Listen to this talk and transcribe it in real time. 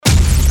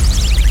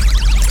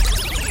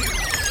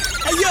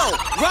Yo,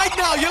 right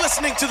now you're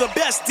listening to the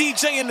best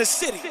DJ in the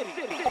city.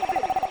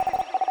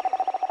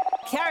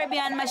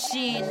 Caribbean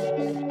Machine.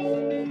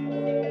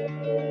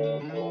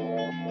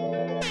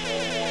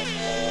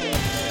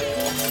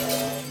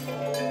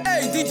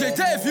 Hey DJ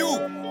Dave, you.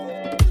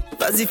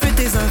 Vas-y, fais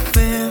tes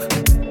affaires.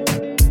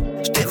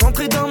 J't'ai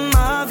rentré dans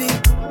ma vie.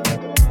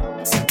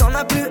 Si t'en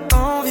as plus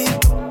envie,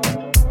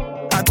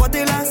 à quoi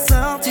t'es la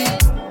sortie?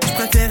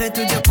 J'préférais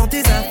te dire prends tes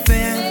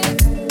affaires.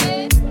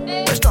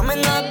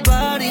 J't'emmène à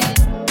Bali,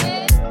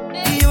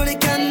 Rio les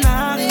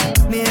Canaries.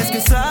 Mais est-ce que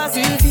ça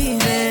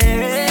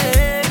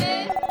suffirait?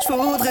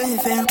 J'voudrais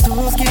faire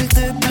tout ce qu'il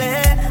te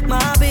plaît, ma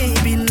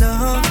baby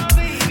love.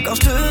 Quand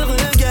j'te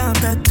regarde,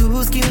 t'as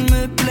tout ce qu'il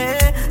me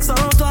plaît. Sans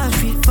toi,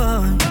 j'suis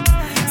folle.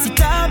 Si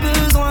t'as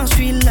besoin,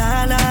 j'suis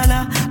là, là,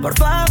 là. Por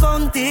favor,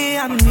 te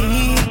a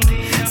mí.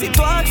 C'est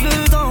toi que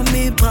j'veux dans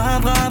mes bras,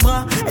 bras,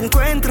 bras.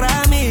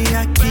 Encuéntrame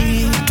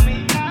aquí.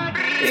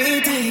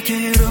 Y te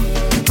quiero,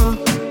 oh,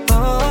 oh, oh,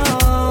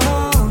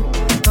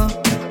 oh,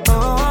 oh,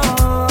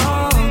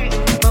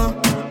 oh, oh,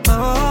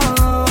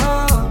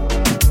 oh.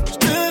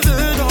 J'te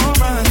veux dans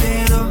ma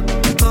tête, oh,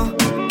 oh,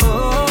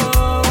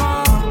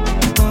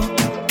 oh, oh,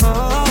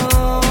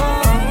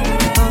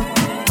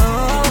 oh.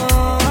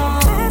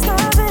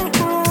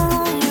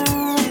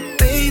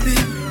 Baby,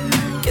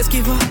 qu'est-ce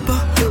qui va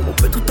pas? On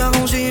peut tout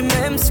arranger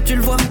même si tu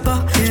le vois pas.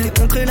 Je t'ai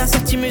montré la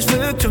sortie mais je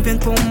veux que tu reviennes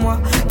pour moi.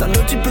 T'as le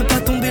tu peux pas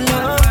tomber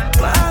là.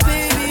 Ah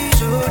baby,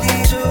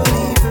 jolie,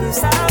 jolie.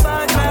 Ça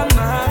va que la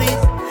marie.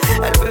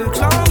 Elle veut que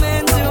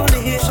j'emmène sur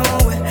les champs,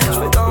 ouais. Je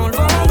veux dans le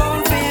vent, dans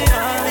le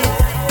Ferrari.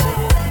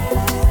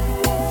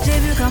 J'ai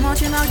vu comment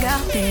tu m'as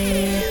regardé.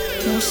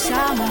 Mon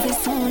charme a fait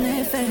son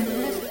effet.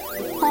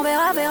 On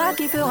verra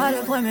qui fera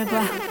le premier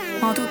pas.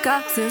 En tout cas,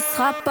 ce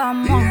sera pas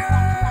moi.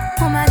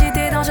 On m'a dit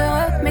t'es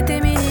dangereux, mais t'es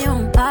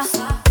mignon. Ah,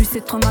 plus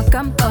c'est trop ma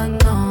comme, oh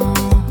non.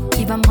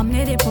 Il va me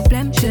ramener des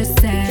problèmes, je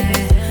sais.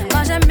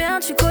 Moi j'aime bien,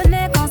 tu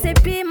connais quand c'est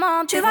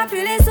piment. Tu vois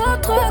plus les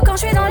autres quand je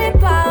suis dans les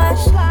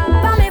parages.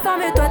 Par mes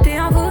formes, toi t'es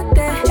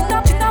envoûté. Tu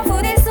t'en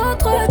fous des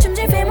autres, tu me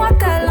dis fais-moi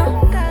câlin.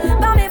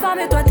 Par mes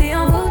formes, toi t'es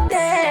envoûté.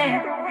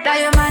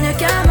 D'ailleurs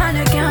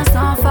mannequin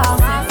sans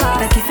force.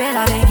 T'as kiffé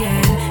la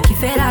dégaine,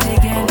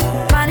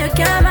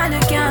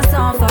 mannequin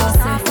sans force.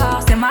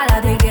 T'es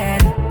malade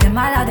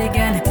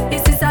again. Et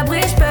si ça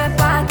brille, j'peux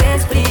pas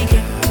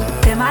t'expliquer.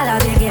 T'es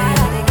malade again.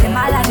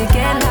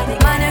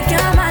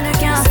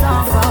 Mannequin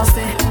sans force.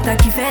 T'as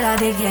kiffé la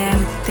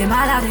dégaine, t'es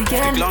malade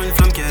again. J'éclaire une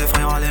flamme qui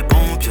effrayera les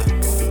pompiers.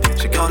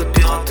 J'ai cœur de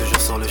pirate toujours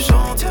sur le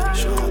chantier.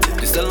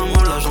 Du sel en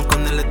moi là j'en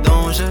connais les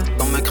dangers.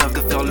 Dans mes crèves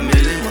de faire le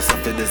mêlé, moi ça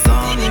fait des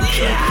années.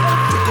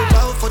 We go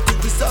out for the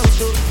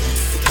result,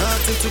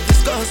 nothing to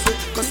discuss,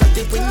 cause I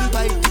did win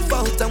by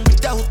default and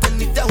without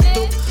any doubt.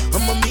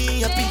 I'm a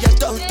me happy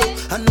adult,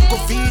 I no go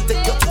feed the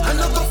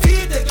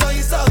girl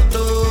is out.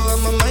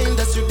 I'm a mind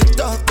that's you the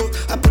talk.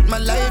 I put my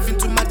life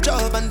into my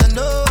job and I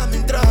know I'm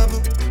in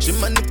trouble. She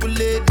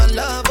manipulate my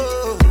love,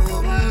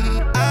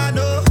 I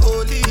know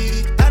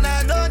holy and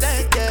I know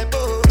that get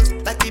boss.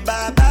 Like the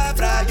Baba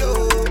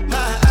Frayo,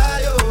 my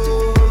ayo,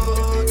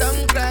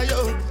 don't cry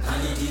yo. I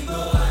need to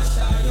go and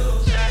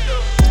shadow.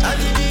 I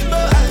need to go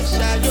and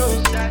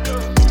shadow.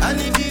 I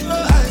need to go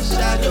and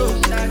shadow.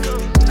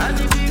 I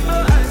need to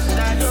go and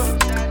shadow.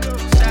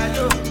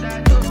 Shadow.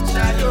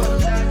 I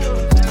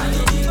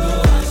need to go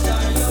and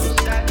shadow.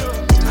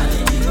 I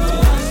need to go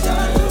and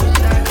shadow.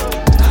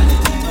 I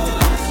need to go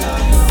and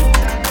shadow.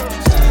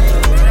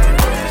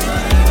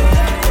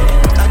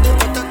 I dey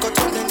water cut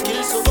on them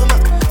kills over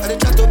man. I dey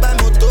try to buy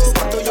moto,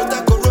 but Toyota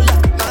Corolla.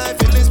 My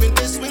feelings been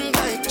they swing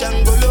like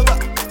Django Lover.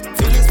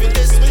 Feelings been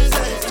they swing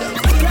like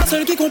Django. La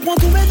seule qui comprend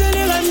tous mes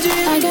délires, elle me dit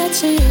I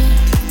got you.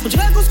 on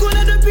dirait qu'on se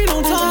connaît depuis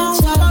longtemps.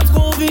 Ça va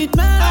trop vite,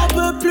 mais on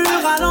peut plus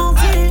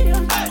ralentir.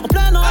 En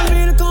plein dans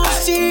l'huile quand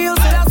je tire.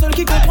 C'est la seule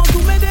qui comprend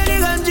tous mes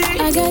délires, elle me dit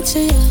I got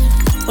you.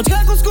 on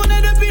dirait qu'on se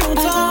connaît depuis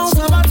longtemps.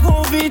 Ça va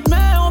trop vite, mais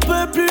on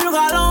peut plus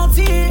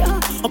ralentir.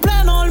 En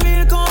plein dans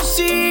l'huile quand je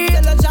tire.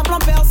 C'est le diable en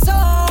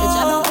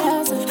personne.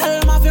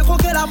 Elle m'a fait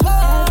croquer la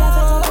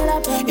porte.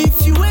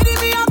 If you ready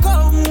me, I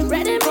come.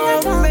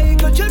 Mais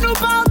que Dieu nous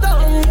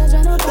pardonne.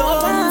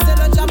 C'est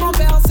le diable en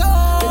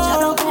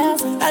personne.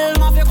 Elle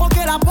m'a fait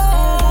croquer la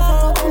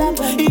porte.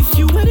 If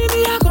you ready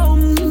me, I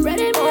come.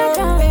 Mais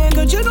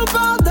que Dieu nous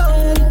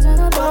pardonne.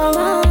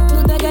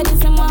 Nous dégager,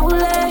 c'est moi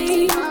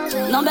rouler.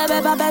 Non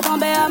bébé, pas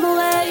tomber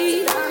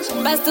amoureux.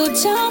 Passe tout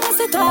charme,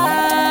 c'est toi.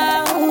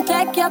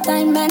 Take your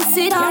time and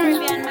sit down.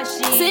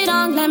 Sit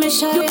down, let me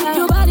show you.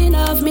 Your body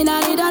enough, me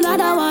not need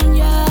another one,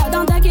 yeah.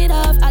 Don't take it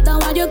off, I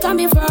don't want you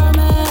coming from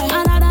me.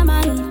 Another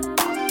man,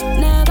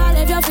 never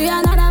leave you for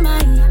another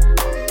man.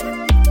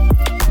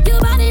 Your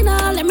body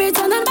now, let me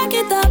turn and back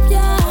it up,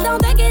 yeah. Don't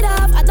take it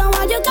off, I don't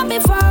want you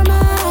coming from me.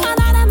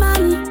 Another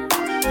man,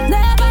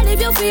 never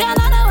leave you for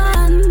another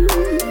one.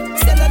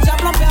 C'est le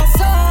diable en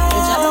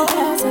personne.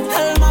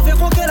 Elle m'a fait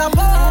croquer la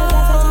porte.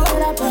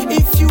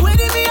 If you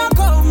ready me, I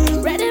come.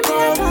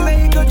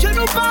 Mais que Dieu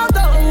nous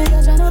pardonne.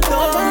 C'est le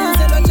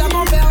diable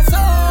en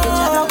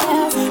personne.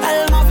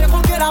 Elle m'a fait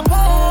croquer la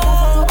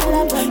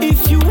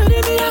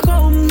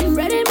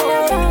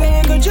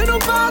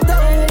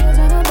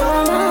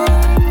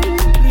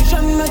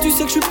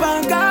je suis pas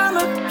un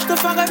gamin. Je te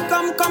ferai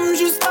comme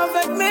juste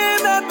avec mes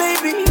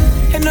baby.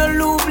 Et ne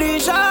l'oublie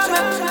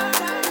jamais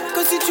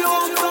que si tu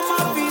rentres dans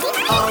ma vie,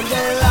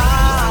 Angela,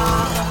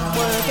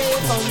 working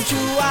from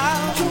Chua,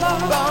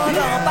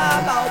 Bono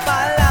Baba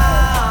Opala,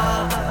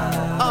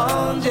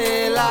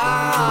 Angela,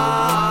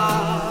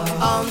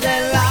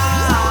 Angela,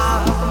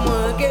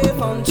 working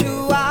from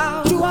Chua,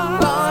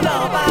 Bono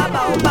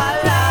Baba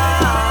Opala,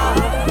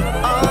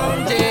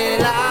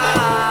 Angela.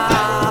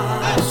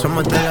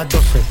 Somos de las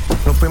 12,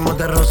 nos fuimos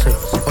de roce.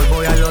 Hoy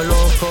voy a lo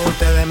loco,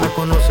 ustedes me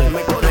conocen.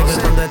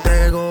 Reggaeton de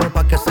Tego,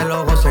 pa' que se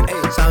lo gocen.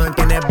 Saben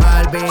quién es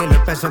Barbie, los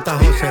pesos está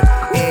José.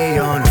 Y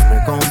yo no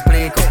me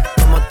complico,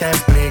 ¿cómo te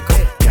explico?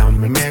 Que a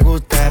mí me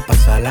gusta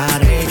pasarla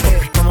rico.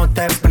 ¿Cómo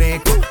te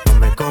explico? No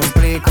me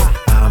complico,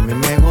 a mí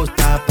me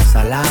gusta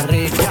pasarla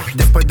rico.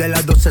 Después de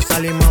las 12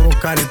 salimos a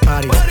buscar el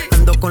party.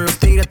 Ando con los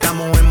tigres,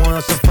 estamos en modo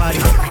safari.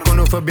 Con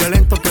un fue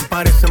violento que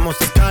parecemos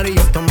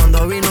sicarios.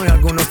 Tomando vino y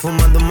algunos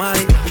fumando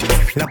mari.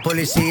 La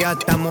policía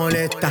está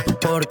molesta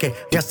porque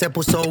ya se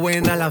puso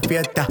buena la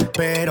fiesta.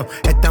 Pero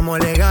estamos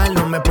legal,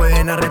 no me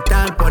pueden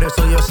arrestar. Por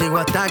eso yo sigo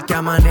hasta que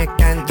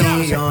amanezca en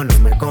ti. Yo no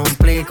me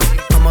complico,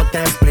 ¿cómo te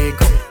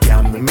explico? Que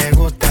a mí me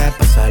gusta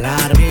pasarla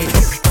rico.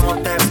 ¿Cómo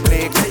te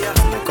explico?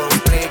 No me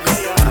complico,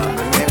 a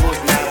mí me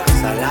gusta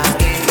pasarla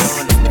rico.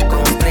 No me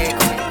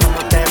complico,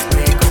 ¿cómo te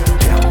explico?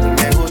 Que a mí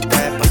me gusta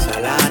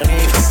pasarla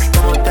rico.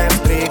 ¿Cómo te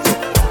explico?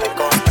 No me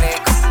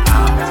complico, a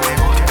mí me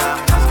gusta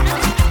pasarla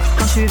rico.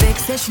 Quand je suis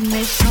vexée, je suis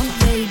méchante,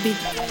 baby.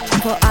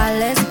 Trop à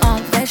l'aise, en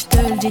vrai, je te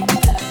le dis.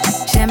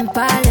 J'aime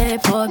pas les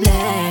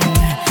problèmes.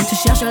 Tu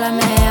cherches la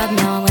merde,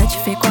 mais en vrai, tu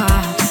fais quoi?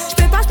 Je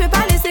peux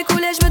pas laisser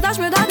couler. Je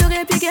me dois de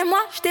répliquer. Moi,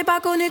 je t'ai pas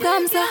connu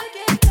comme ça.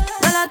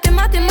 Dans la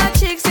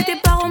mathématique, c'était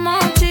pas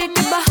romantique.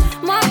 Bah,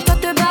 moi, je dois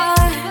te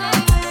barrer.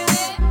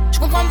 Je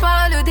comprends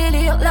pas le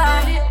délire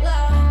là.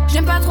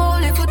 J'aime pas trop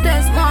les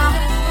foutaises, moi.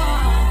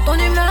 Ton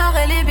humeur,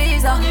 elle est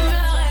bizarre.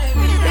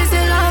 Et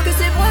c'est là que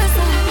c'est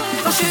poisson.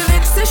 Quand je suis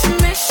vexée, je suis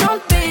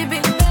méchante, baby.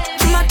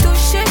 Tu m'as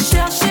touché,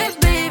 cherché,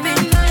 baby.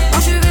 Quand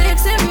je suis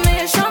vexée,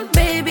 méchante,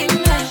 baby.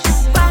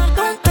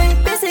 Pardon,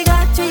 baby, c'est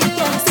gratuit.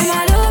 C'est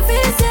moi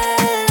l'officiel.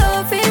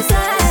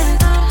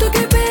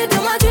 T'occuper de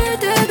moi, tu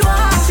te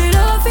dois. Je suis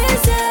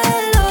l'officiel.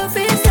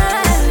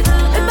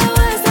 Et bah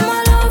ouais, c'est moi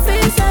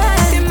l'officiel.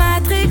 T'es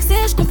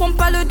matrixée, je comprends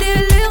pas le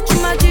délire. Tu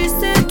m'as dit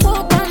c'est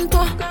trop comme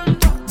toi.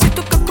 C'est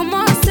tout qu'a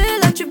commencé,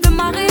 là tu veux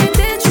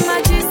m'arrêter. Tu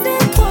m'as dit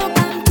c'est trop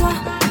comme toi.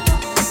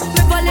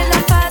 Me voiler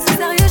la face,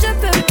 sérieux je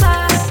peux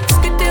pas.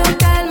 Discuter au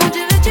calme, on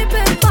dirait tu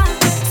peux pas.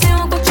 Si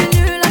on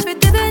continue, là je vais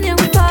devenir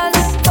folle.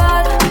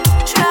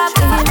 Je suis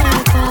après.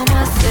 Como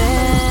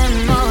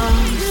hacemos?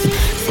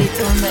 Si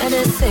tú me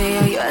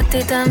deseas, yo a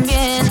ti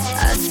también.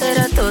 Hace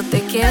rato te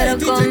quiero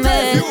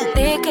comer.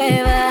 ¿De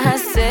qué vas a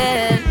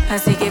hacer?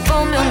 Así que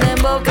ponme un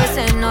dembow que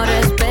se no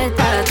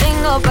respeta.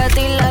 Tengo pa'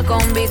 ti la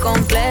combi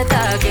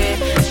completa. Que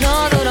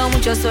no duró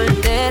mucho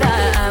soltera.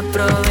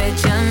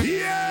 Aprovechan.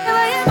 Te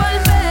voy a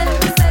volver.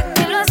 Sé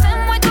que lo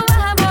hacemos y tú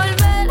vas a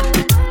volver.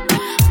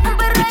 Un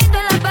perreíto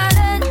en la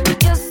pared.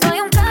 Yo soy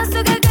un caso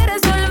que hay que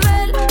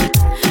resolver.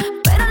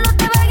 Pero no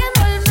te vayas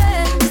a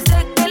volver. Sé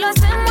que lo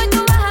hacemos y tú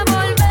vas a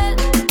volver.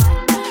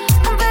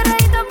 Un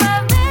perreíto pa'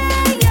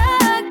 bella.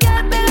 Que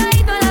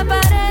pegadito a la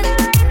pared.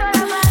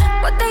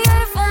 Botella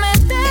de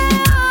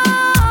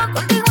fumeteo.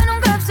 Contigo en un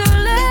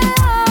capsuleo.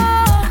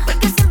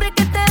 Porque siempre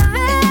que te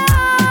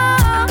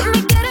veo, tú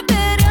me quieres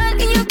pelear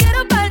y yo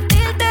quiero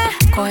partirte.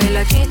 Coge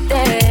los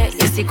chistes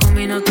y así con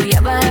minutos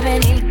ya vas a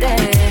venirte.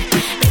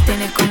 Me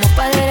tienes como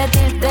pa'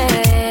 derretirte.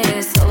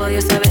 Solo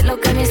Dios sabe lo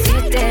que me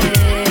hiciste.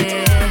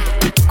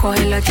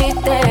 Coge los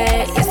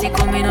chistes y así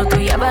con minutos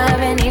ya vas a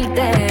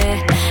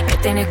venirte. Me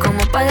tienes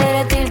como pa'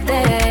 derretirte.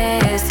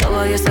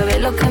 Solo Dios sabe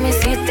lo que me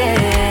hiciste.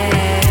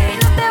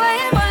 No te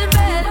vayas a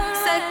volver.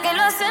 Sé que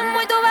lo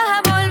hacemos y tú vas a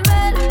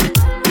volver.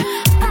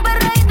 Un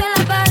perreíto en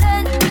la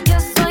pared. Yo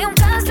soy un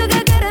caso que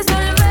hay que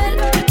resolver.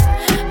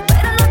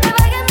 Pero no te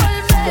vayas a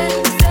volver.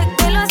 Sé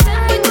que lo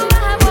hacemos y tú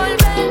vas a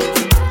volver.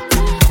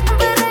 Un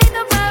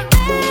perreíto pa'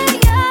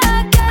 bella.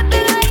 Que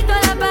pegadito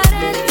a la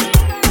pared.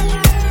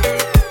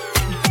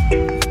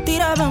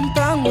 Tiraban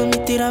pan, mami,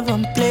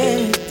 tiraban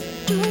play.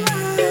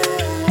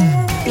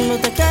 No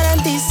te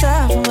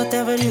garantizaba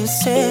whatever you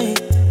say.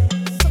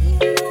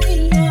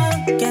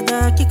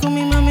 Queda aquí con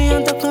mi mami,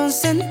 ando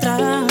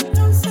concentrada.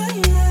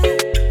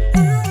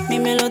 Mi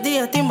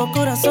melodía, timbo,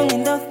 corazón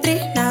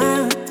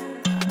indoctrina.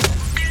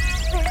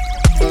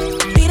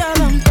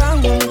 Tiraban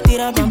pan, mami,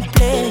 tiraban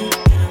play.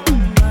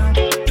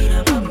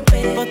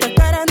 No te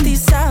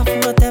garantizaba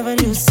whatever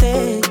you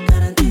say.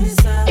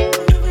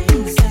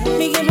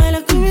 Miguel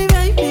baila con mi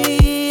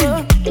baby,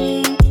 oh.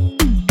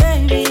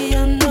 Baby, I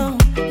know.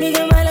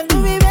 Miguel baila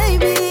con mi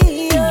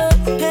baby, oh.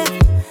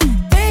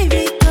 Hey,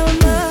 baby, come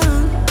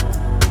on.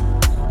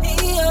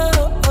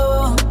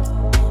 Oh,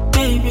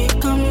 baby,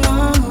 come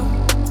on.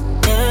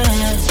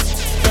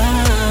 Yeah.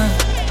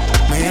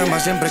 Me llama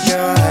siempre que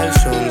baja el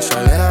sol.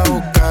 Sales a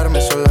buscarme,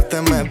 sola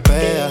te me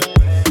pega.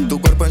 Tu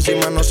cuerpo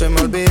encima no se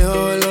me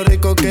olvidó. Lo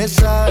rico que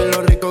sabes,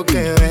 lo rico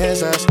que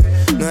besas.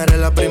 No eres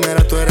la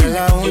primera, tú eres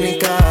la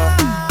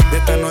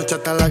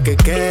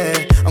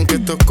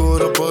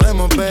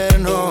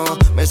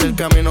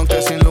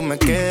que sin luz me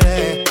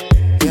quedé,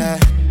 yeah.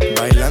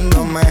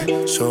 Bailándome,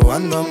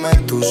 sobándome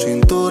tu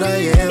cintura,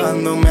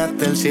 llevándome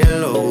hasta el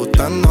cielo,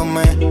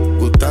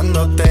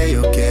 gustándote,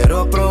 yo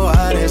quiero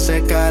probar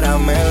ese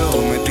caramelo.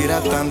 Tú me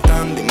tiras tan,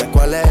 dime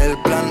cuál es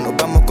el plan. Nos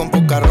vamos con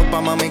poca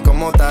ropa, mami,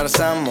 como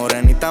Tarzán.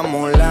 Morenita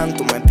Mulan,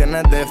 tú me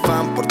tienes de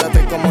fan.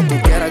 Pórtate como tú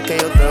quieras que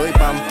yo te doy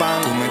pam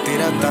pam. Tú me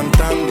tiras tan,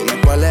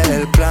 dime cuál es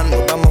el plan.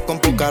 Nos vamos con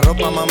poca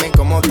ropa, mami,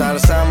 como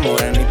Tarzán.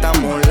 Morenita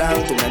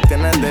Mulan, tú me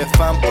tienes de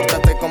fan.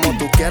 Pórtate como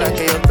tú quieras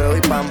que yo te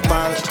doy pam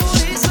pam.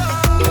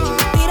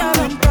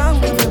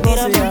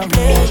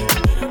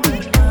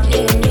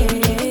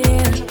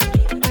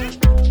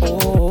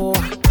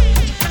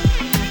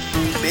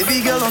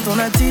 Baby girl, dans ton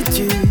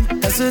attitude,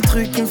 t'as ce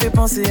truc qui me fait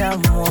penser à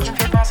moi.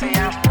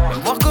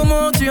 Voir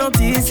comment tu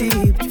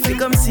anticipes, tu fais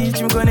comme si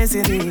tu me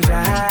connaissais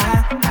déjà.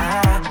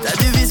 T'as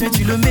du vice mais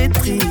tu le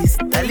maîtrises,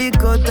 t'as les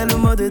codes, t'as le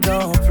mode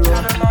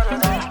d'emploi.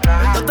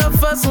 Dans ta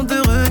façon de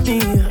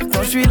retenir,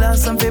 quand je suis là,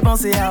 ça me fait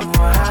penser à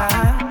moi.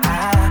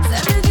 Ça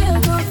veut dire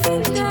qu'au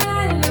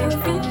final,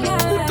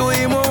 toi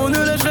et moi on ne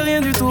lâche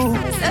rien du tout.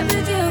 ça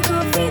veut dire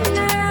qu'au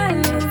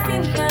final,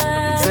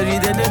 Il s'agit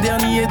d'être le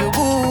dernier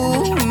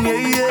debout, yeah,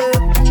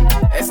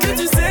 yeah. Est-ce que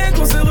tu sais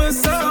qu'on se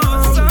ressent?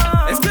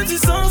 Est-ce que tu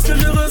sens ce que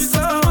je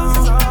ressens?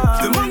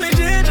 Je demande mais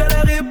j'ai déjà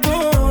la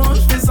réponse.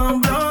 Je fais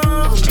semblant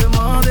de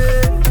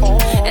demander.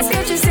 Est-ce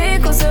que tu sais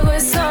qu'on se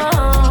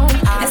ressent?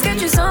 Est-ce que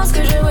tu sens ce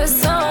que je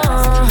ressens?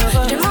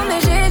 Je demande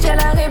mais j'ai déjà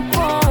la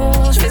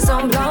réponse. Je fais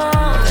semblant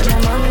de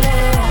demander.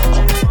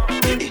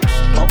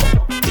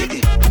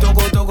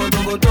 Togo, togo,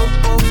 togo,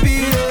 togo,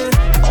 pire.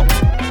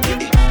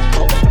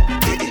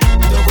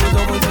 Togo,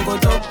 togo, togo,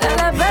 togo. T'as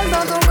la balle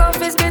dans ton corps,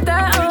 fais ce que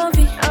t'as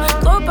envie.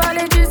 Trop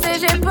parler, tu sais,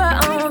 j'ai pas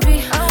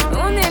envie.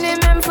 On est les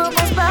mêmes, faut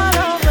qu'on se parle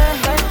en vrai.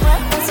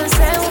 On se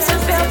sait, on se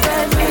perd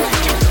pas de nuit.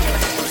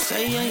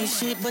 Say you ain't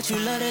shit, but you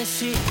love that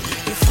shit.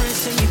 Your friends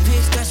send me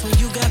pics, that's when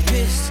you got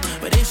pissed.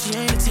 But if she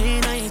ain't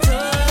 10, I ain't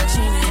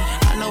touching it.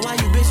 I know why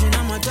you bitchin',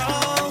 I'm a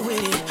dog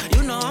with it.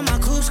 You know I'm a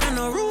cool, got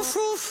no roof.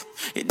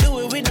 You do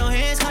it with no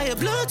hands, call it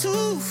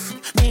Bluetooth.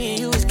 Me and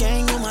you is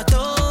gang, you my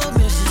dog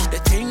missus. The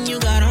thing you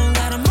got on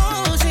got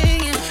emotion,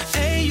 yeah.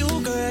 Hey, you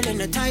girl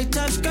in a tight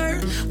top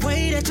skirt.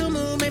 Way that you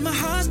move made my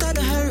heart start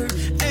to hurt.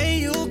 Hey,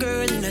 you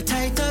girl in a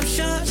tight top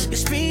shorts. You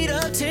speed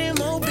up 10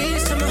 more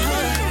beats to my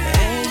heart.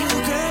 Hey, you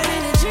girl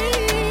in the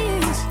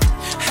jeans.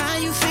 How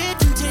you fit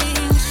them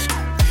things?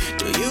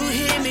 Do you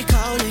hear me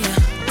calling you?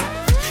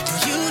 Do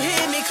you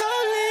hear me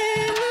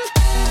calling?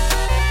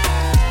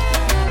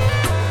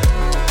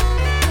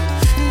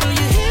 Do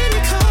you hear me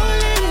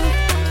calling?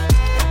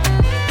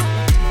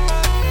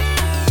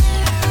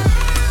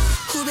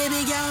 Cool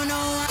baby girl, no.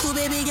 Cool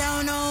baby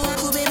girl, no.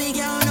 Cool baby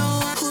girl, no.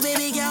 Cool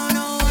baby girl,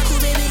 no. Cool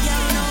baby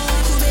girl, no.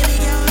 Cool baby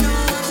girl, no.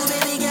 Cool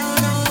baby girl,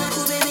 no.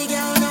 Cool baby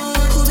girl, no.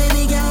 Cool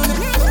baby girl,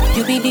 no.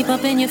 You be deep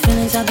up in your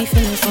feelings, I be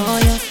feeling for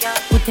you.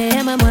 Put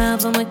tes mains moi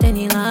avant moi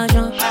tenir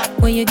l'argent.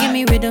 When you give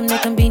me rhythm, there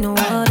can be no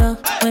other.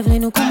 Moi v'lez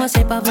nous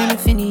commencer pas v'lez nous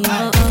finir.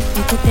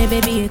 Écoutez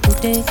baby,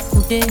 écoutez.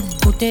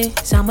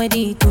 Ça moi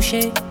dit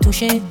toucher.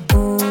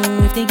 Ooh,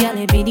 if they got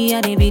it bitty,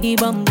 I bitty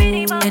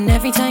bamboo. And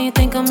every time you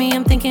think of me,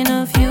 I'm thinking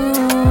of you.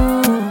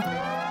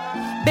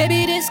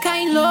 Baby, this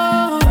kind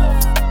love.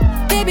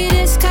 Baby,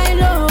 this kind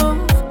love.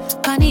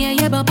 Pani a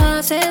yeba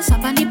passe, ça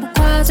pani pour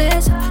croiser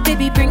ça.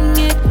 Baby, bring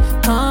it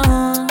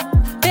on.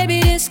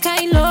 Baby, this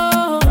kind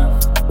love.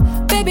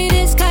 Baby,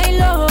 this kind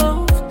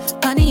love.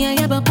 Pani a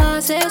yeba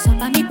passe, ça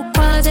pani pour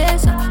croiser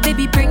ça.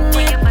 Baby, bring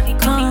it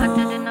on.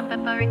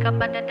 Paprika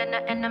better than the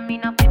enemy.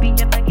 Now, baby,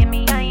 you better give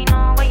me I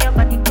know. Why your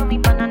body to me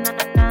banana,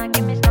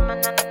 give me some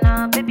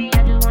banana, baby,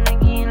 I just wanna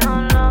get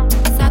on love.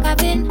 Ça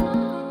cabine,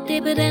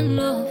 deeper than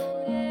love.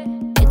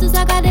 Et tout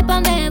ça qu'a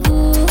dépend de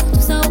vous.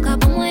 Tout ça au cas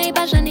pour moi, et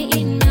pas j'en ai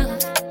enough.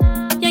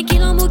 Y'a qui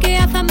l'ont bouqué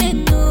à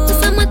famille nous.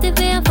 Tout ça moi t'es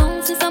fait avant,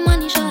 c'est ça moi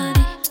ni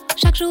joli.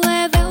 Chaque jour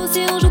est vert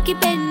aussi, un jour qui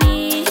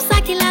bénit. Tout ça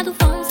qu'il a tout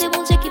fond, c'est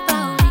bon Dieu qui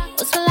parle.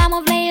 Au cela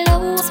mon v'lay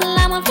low, au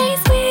cela mon v'lay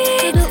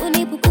sweet. Tout de on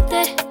est pour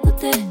goûter.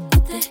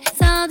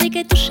 Ça en dit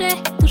que touchez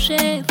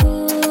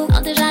vous.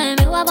 On déjà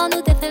aimé ou avant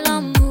nous t'es fait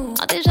l'amour.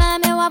 On déjà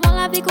aimé ou avant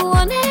la vie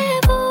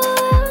couronnez-vous.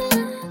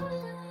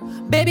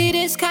 Baby,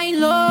 this kind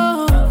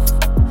love.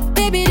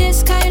 Baby,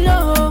 this kind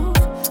love.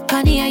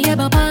 Pani a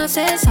yeba passe,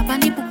 ça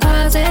pani pour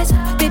croiser ça.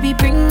 Baby,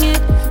 bring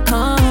it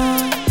on.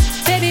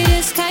 Baby,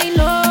 this kind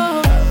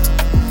love.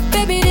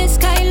 Baby, this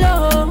kind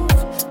love.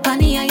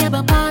 Pani a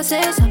yeba passe,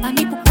 ça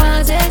pani pour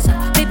croiser ça.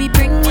 Baby,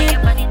 bring it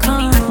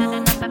on.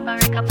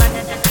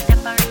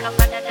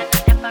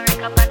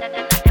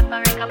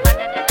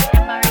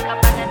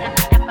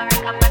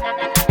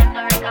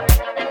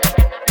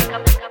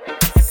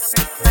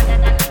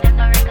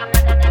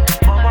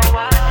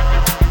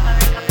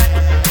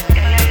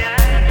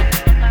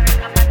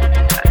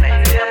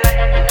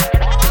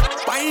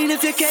 Fine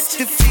if you catch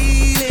the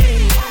feel.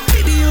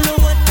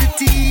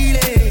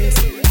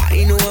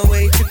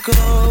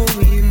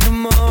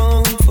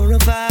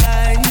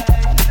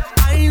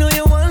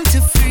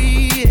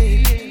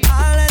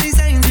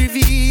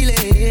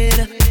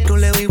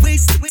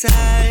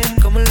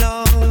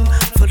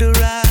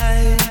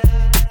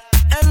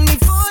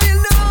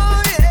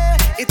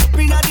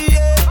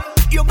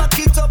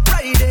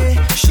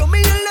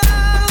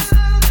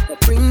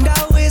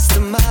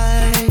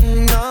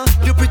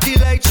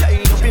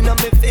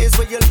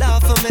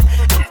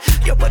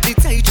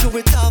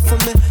 for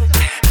me.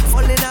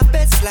 Fall in a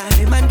bed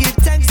slime and give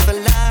thanks for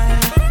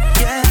life.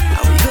 Yeah,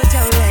 and we go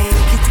down like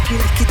kitty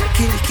kill, kitty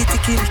kill, kitty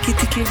kill,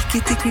 kitty kill,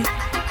 kitty kill.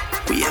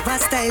 We have a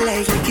style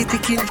like kitty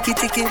kill,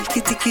 kitty kill,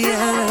 kitty kill.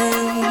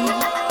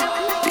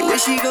 The way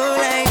she go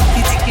like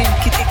kitty kill,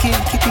 kitty kill,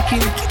 kitty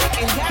kill, kitty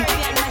kill, kitty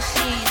kill.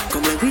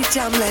 Come and we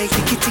jam like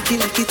kitty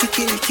kill, kitty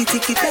kill, kitty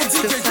kill.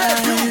 That's the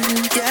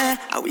fun. Yeah,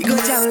 and we go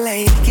down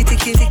like kitty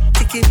kill,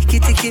 kitty kill,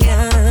 kitty kill,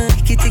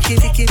 kitty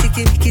kill, kitty kill, kitty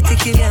kill, kitty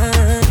kill,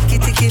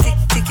 kitty kill,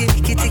 kitty kill,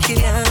 kitty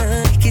kill,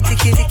 kitty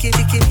kill, kitty kill, kitty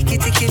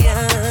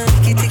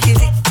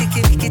kill,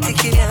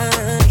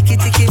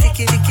 kitty kill, kitty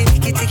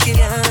kill, kitty kill, kitty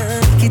kill,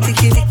 kitty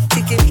kill,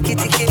 kitty kill,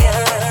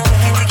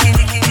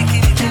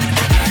 kitty kill.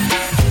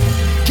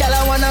 Girl,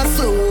 I wanna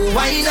slow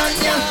wine on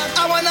ya.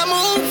 I wanna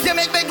move, you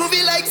make me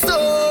groovy like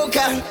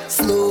soca.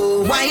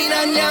 Slow wine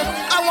on ya.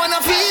 I wanna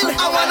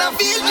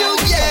feel you,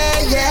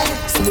 yeah, yeah.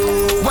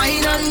 Slow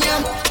wine on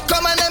ya.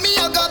 Come on, let me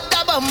hug up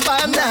the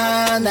bumper,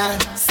 nah, nah.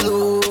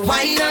 Slow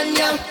wine on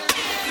ya.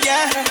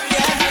 Yeah,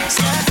 yeah.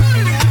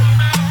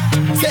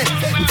 Say,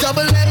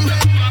 double M.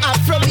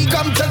 Afro me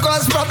come to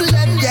cause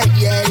problem, yeah,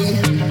 yeah.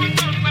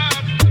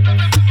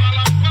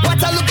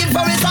 What I'm looking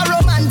for is a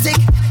romantic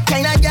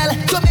kind of girl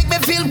to make me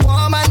feel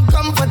warm and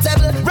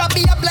comfortable. Wrap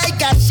me up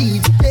like a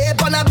sheet, lay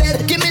on a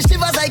bed, give me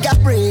shivers like a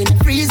brain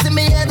freeze in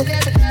me head.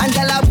 And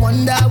girl, I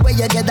wonder where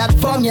you get that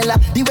formula.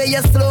 The way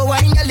you slow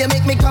wine, girl, you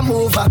make me come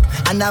over.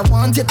 And I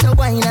want you to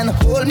wine and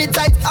hold me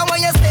tight. I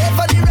want you stay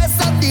for the rest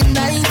of the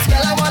night.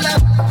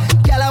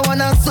 Girl, I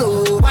wanna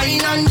slow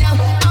wine on ya.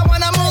 I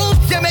wanna move,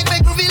 you make me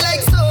groovy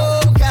like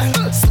soca.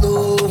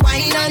 Slow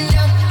wine on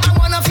ya. I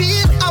wanna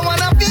feel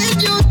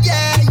you,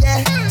 yeah,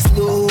 yeah.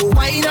 Slow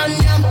wine on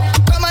ya.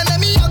 Come on, let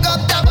me hug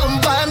up the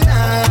bumper,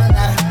 nah,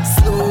 nah.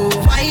 Slow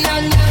wine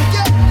on ya,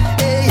 yeah.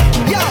 Hey,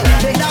 yo,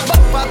 make that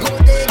bumper go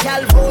there,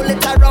 girl. Roll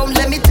it around,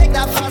 let me take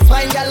that fast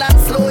wine, girl, and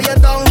slow you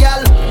down,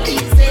 girl.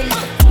 Ease in,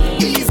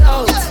 ease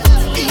out,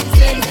 ease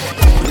in.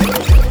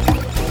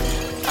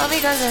 All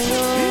because of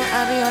you, I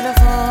be on the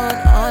phone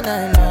all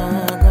night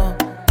long. Oh.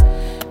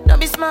 Don't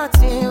be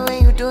smarty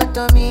when you do it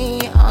to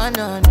me. Oh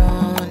no,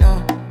 no, no.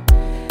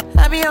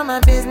 I be on my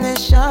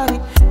business, shawty,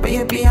 but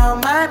you be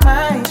on my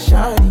mind,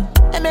 shawty.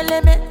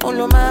 MLM,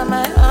 all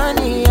my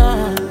honey,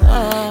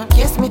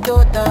 Kiss me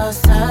to the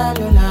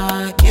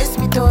cellular, kiss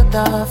me to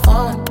the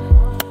phone.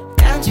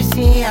 Can't you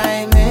see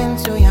I'm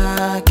into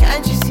ya?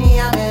 Can't you see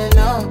I'm in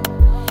love?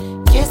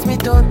 Kiss me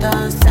to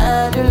the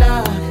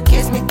cellular,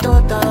 kiss me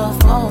to the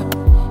phone.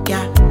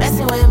 Yeah,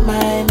 messing with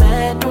my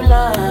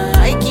medulla,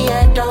 I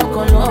can't talk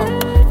alone.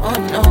 Oh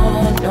no,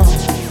 no.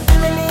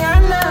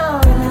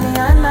 Emiliano,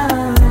 Emiliano,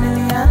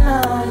 Emiliano,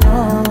 no.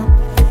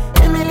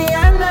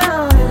 Emiliano,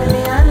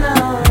 Emiliano,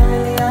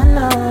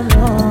 Emiliano,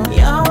 no.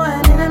 You're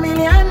one in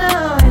Emiliano,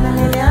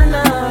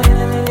 Emiliano,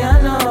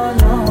 Emiliano,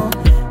 no.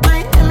 My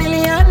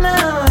Emiliano,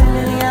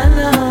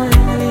 Emiliano,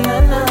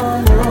 Emiliano,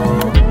 no.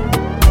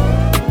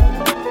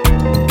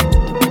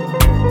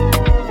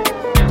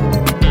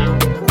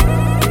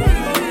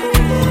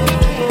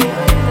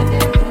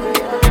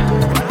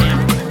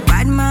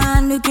 Bad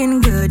man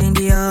looking good in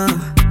the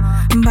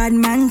bad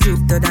man drip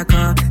to the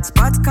car.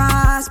 Sports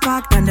cars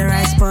parked on the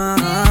right spot.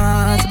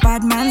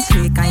 Bad man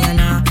slick and you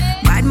know.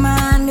 Bad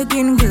man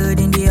looking good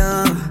in the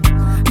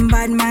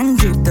bad man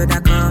drip to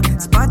the car.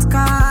 Sports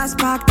cars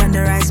parked on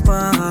the right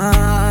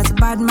spot.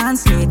 Bad man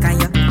slick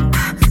and you.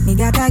 Me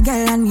got a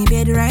girl on me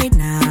bed right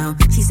now.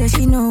 She says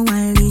she no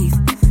one leave.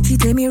 She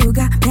tell me,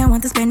 Ruga, me I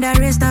want to spend the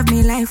rest of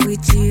me life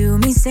with you.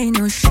 Me say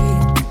no shit.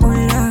 Oh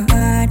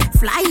Lord,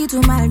 fly you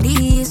to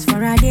Maldives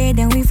for a day,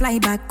 then we fly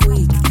back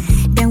quick.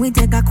 Then we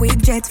take a quick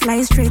jet,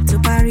 fly straight to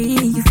Paris.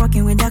 You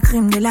fucking with the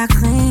creme de la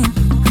creme.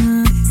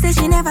 Say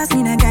she never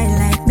seen a guy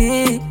like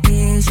me.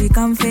 She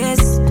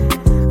confess.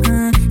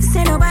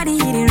 Say nobody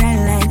hit it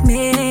right like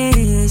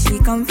me. She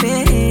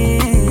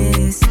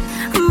confess.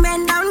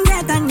 Bend down,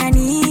 get on your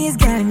knees,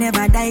 girl,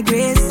 never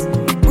digress.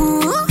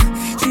 Ooh,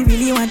 she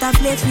really want to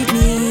flex with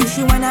me.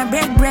 She wanna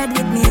break bread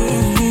with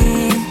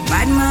me.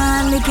 Bad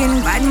man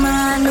looking, bad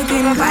man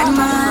looking, bad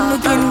man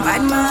looking,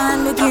 bad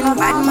man looking,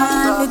 bad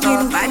man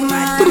looking, bad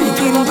man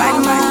looking, bad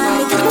man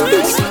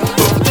looking.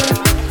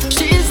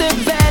 She's a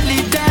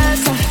belly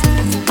dancer,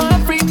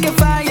 African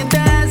fire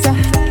dancer.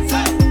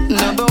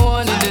 Number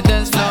one in the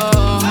dance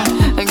floor.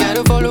 I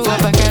gotta follow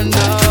up, I can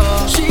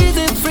know. She's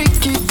a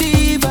freaky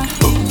diva.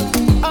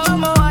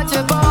 I'ma watch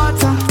your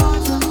butter.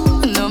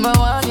 Number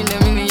one in the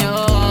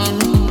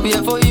million.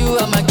 Yeah, for you,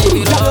 I'ma give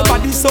it all. Your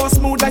body so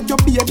smooth like your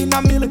beard in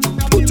a milk.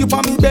 Put you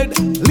on me bed,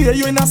 lay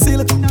you in a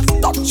silk.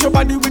 Touch your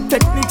body with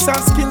techniques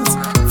and skills.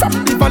 From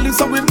the valleys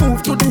so we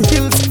move to the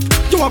hills.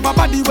 You have a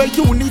body where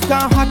unique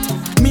and hot.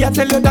 Me I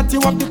tell you that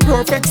you have the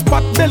perfect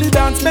spot. Belly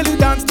dance,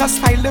 that's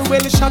highly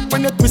well shot.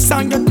 When you twist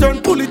and you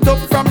turn, pull it up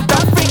from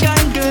that.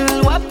 African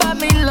girl, what about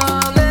me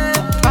love?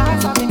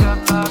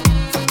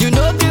 You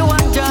know the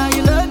one jar,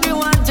 you know the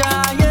one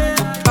jar, yeah.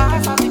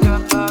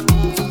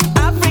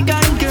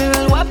 African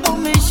girl, what about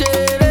me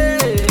share?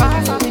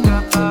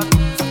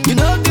 You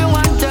know the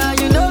one jar,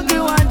 you know the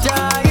one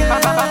jar, yeah.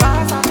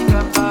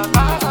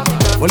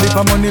 Only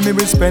for money money me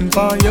will spend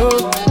for you.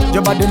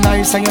 Your body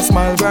nice and your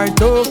smile bright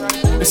too.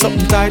 It's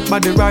something tight,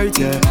 body right,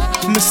 yeah.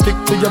 Me stick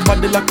to your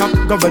body like a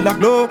gorilla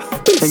glow.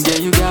 And girl,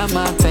 you got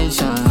my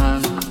attention.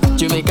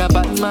 You make a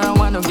bad man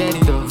wanna get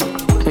it up.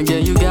 And girl,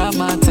 you got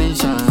my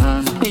attention.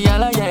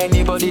 Y'all yeah,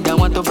 anybody that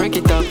want to break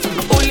it up.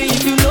 Only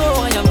if you know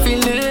how I'm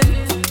feeling.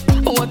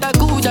 What I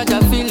good that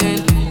you're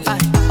feeling.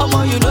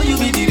 You know you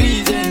be the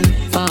reason.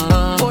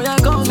 Oh yeah,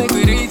 come make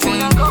me reason.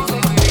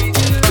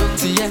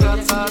 Joti, yeah.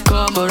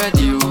 Come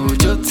already, you.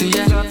 Joti,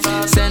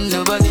 yeah. Send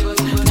nobody.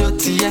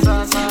 Joti,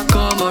 yeah.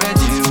 Come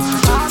already, you.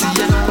 Joti,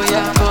 yeah. Oh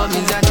yeah, come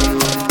inside you.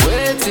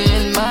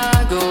 Waiting,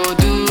 my go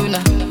do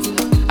now.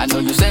 I know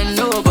you send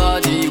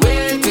nobody.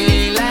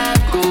 Waiting,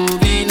 like go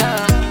be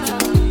now.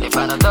 If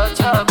I don't touch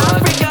your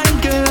body. African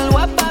girl,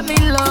 what about me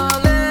love?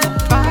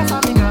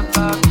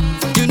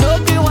 You know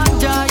the one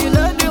jar, you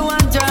know the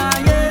one jar,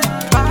 yeah.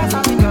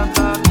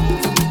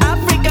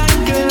 African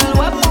girl,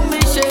 what for me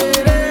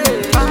share?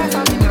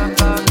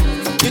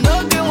 You know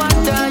the one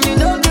jar, you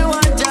know the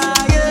one jar,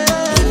 yeah.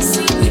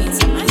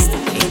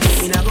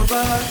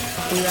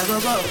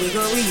 We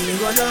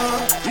go know.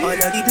 All of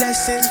the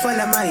blessings fall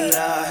on my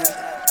yard.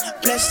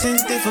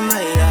 Blessings stay for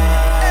my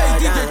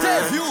yard.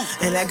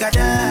 And I got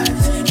that.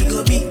 He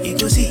go be, he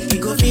go see, he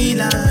go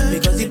feel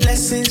because the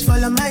blessings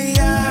fall on my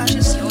yard.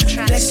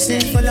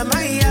 Blessings fall on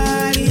my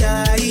yard,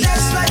 yeah.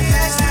 That's why I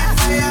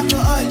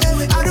alcohol.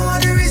 I don't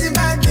wanna reason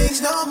bad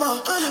things no more.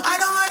 I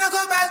don't wanna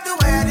go back to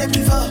where I did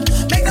before.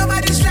 Make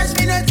nobody stress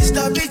me, not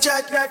disturb me,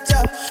 chat.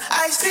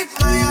 I sip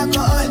my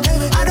alcohol.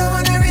 I don't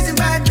wanna reason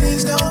bad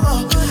things no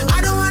more.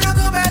 I don't wanna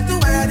go back to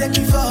where I did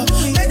before.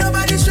 Make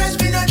nobody stress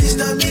me, not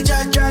disturb me,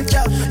 chat.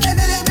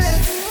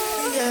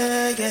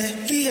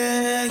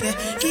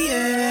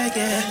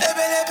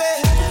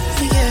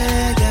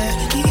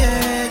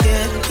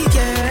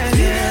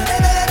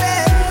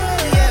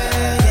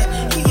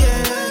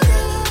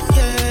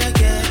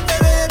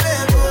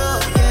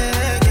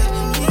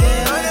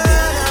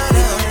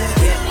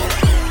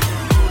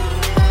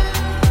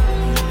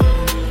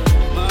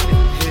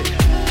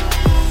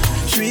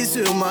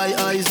 My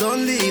eyes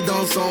only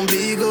dans son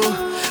bigot.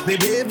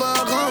 Bébé va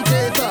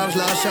rentrer tard, je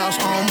la charge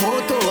en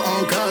moto,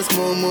 en casque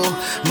Momo.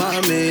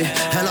 Mamé,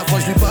 à la fois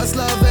je lui passe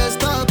la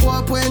veste à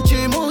 3 points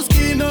chez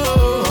Moschino.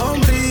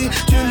 Ombli,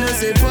 tu ne le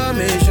sais pas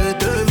mais je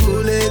te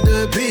voulais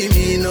depuis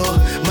Mino.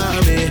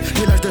 Mamé,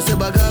 j'ai l'âge de se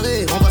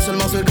bagarrer, on va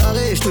seulement se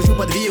garer. Je te joue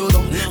pas de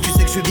violon, tu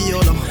sais que je suis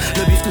violent.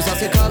 Le bif tout ça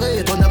c'est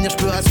carré, ton avenir je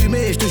peux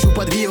assumer. Je te joue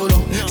pas de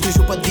violon, je te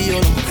joue pas de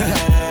violon.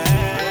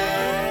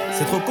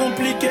 C'est trop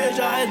compliqué,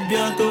 j'arrête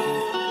bientôt.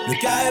 Le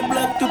cas est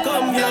black tout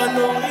comme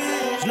Viano.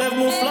 J'lève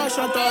mon flash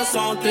à ta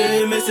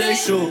santé, mais c'est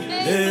chaud.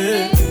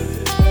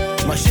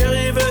 Ma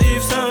chérie veut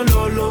Yves Saint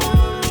Lolo.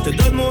 J'te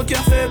donne mon cœur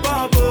fait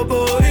par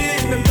Bobo.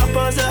 Même t'as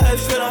pas à elle,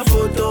 j'fais la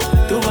photo.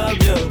 Tout va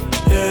bien.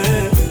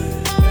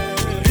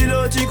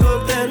 Piloti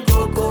cocktail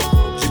coco.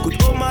 J'écoute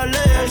O'Malley,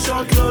 elle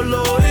chante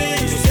Lolo.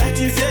 J'suis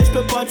certifié,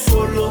 j'peux pas te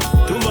follow.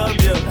 Tout va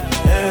bien.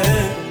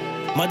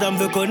 Madame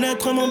veut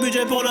connaître mon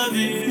budget pour la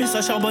vie. Mais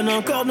ça charbonne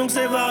encore donc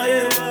c'est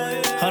varié.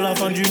 À la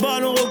fin du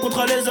bal on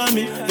rencontre les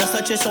amis.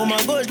 Versace sur ma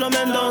gauche, je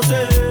l'emmène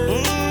danser.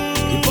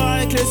 Il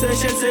paraît que les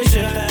Seychelles c'est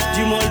cher.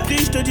 Dis-moi le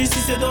prix, je te dis si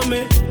c'est dans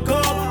mes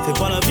corps. Fais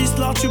pas la vis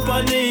là, tu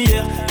pas né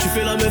hier. Tu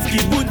fais la meuf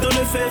qui boude dans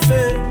le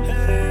féfé.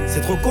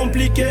 C'est trop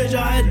compliqué,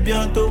 j'arrête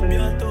bientôt.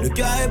 Le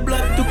cas est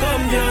black tout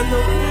comme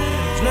Viano.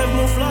 J'lève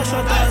mon flash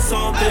à ta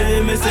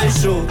santé, mais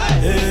c'est chaud.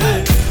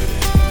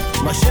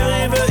 Ma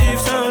chérie veut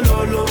Yves Saint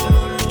Lolo.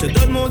 Je te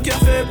donne mon cœur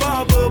fait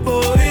par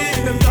Bobo.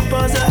 Même t'as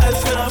pas à elle,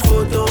 j'fais la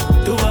photo.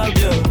 Tout va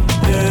bien,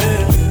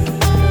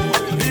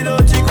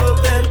 Piloti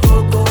cocktail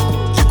coco.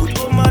 J'écoute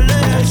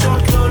O'Malley, elle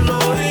chante Lolo.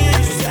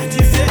 J'suis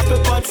certifié,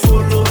 j'peux pas te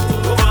follow.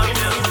 Tout va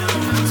bien.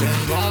 C'est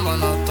une bombe en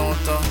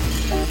attentat.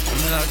 On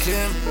met la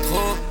clim,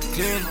 trop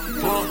clean.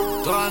 Pour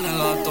toi, ne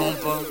l'attends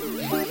pas.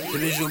 Les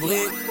bijoux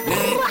brillent,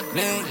 bling,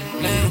 bling,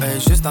 bling. Hey,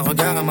 juste un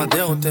regard elle m'a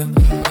dérouté.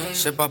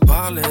 J'sais pas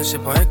parler, j'sais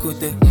pas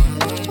écouter.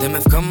 Des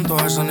meufs comme toi,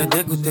 j'en ai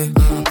dégoûté.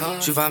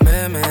 Tu vas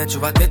m'aimer, tu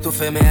vas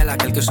t'étouffer. Mais elle a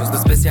quelque chose de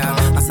spécial,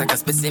 un sac à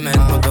spécimen.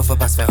 Poteau, faut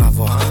pas se faire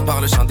avoir par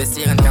le chant des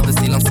sirènes. Car de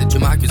silence, si tu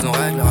m'accuses, on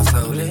réglera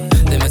ça.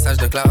 Des messages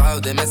de Clara ou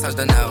des messages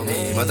de Naomi.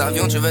 Mode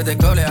avion, tu veux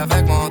décoller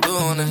avec moi en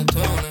tournée.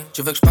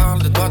 Tu veux que je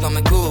parle de toi dans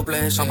mes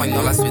couplets. Champagne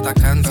dans la suite à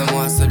Cannes, c'est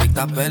moi celui que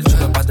t'appelles. Tu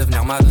veux pas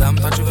devenir madame,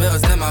 toi tu veux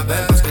rester ma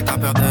belle. Parce que t'as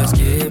peur de ce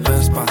qui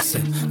peut se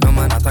passer. Comme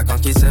un attaquant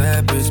qui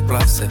sait plus se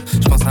placer.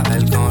 J'pense à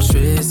elle quand je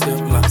suis sur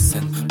la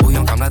scène.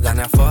 Bouillant comme la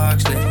dernière fois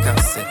que je l'ai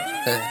cassé.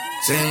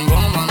 C'est une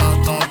bombe en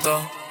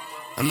attentat.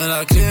 Elle met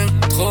la clim,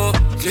 trop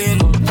clean.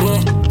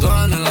 Pour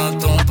toi ne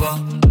l'attends pas.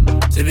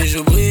 Ses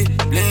bijoux brillent,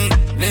 bling,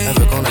 bling. Elle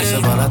veut qu'on aille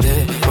se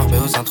balader, Marbé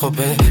ou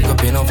Saint-Tropez.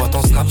 Copine, envoie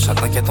ton Snapchat,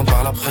 t'inquiète, on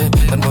parle après.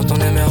 Donne-moi ton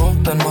numéro,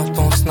 donne-moi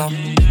ton snap.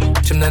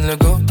 Tu me donnes le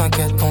go,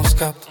 t'inquiète, on se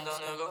capte.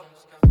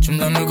 Tu me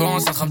donnes le go, on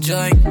s'attrape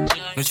direct.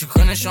 Mais tu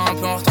connais, je suis un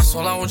peu en retard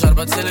sur la route, j'ai le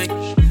bas de Sélec.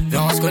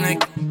 Viens, on se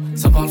connecte,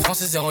 ça parle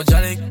français, zéro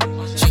dialecte.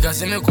 J'ai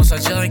cassé mieux qu'on soit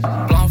direct,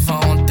 plein fin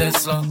en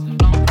Tesla.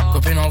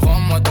 Copine,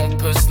 envoie-moi ton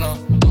puce là.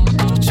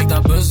 J'ai que t'as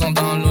besoin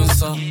d'un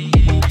loussa.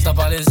 Si t'as ça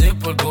par les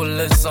épaules, gros,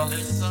 laisse ça.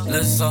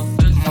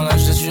 Moi là,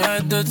 je suis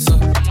arrêté de ça.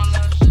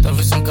 T'as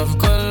vu son cave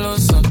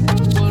colossal.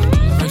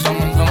 Avec j'en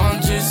monte comme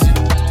un Jessie.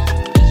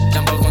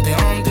 J'aime pas compter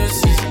en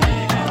décis.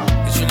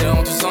 Et tu les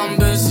rends tous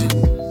imbéciles.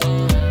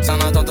 C'est un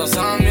attentat, c'est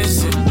un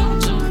missile.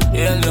 Et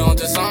elle le rend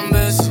tous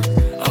imbéciles.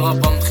 Elle va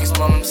pas me triste,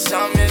 moi même si c'est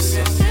un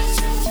missile.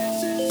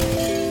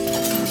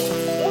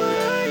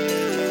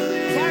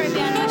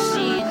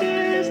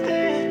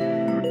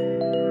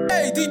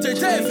 Hey DJ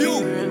Dave,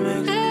 you.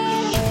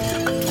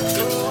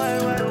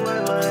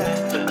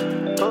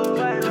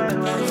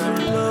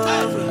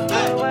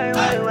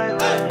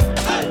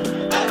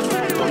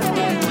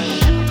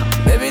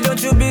 Baby,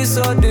 don't you be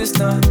so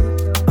distant.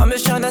 I'm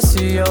just tryna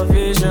see your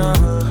vision.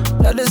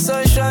 Let the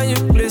sunshine you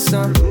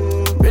glisten.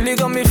 Really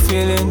got me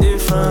feeling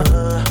different.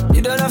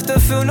 You don't have to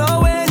feel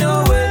no way,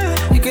 no way.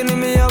 You can leave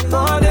me up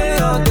all day,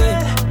 all day.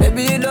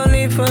 Baby, you don't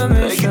need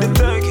permission.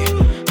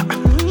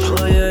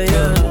 Oh yeah,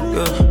 yeah.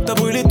 T'as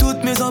brûlé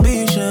toutes mes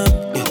ambitions,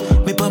 yeah.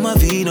 Mais pas ma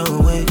vie, no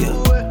way, yeah.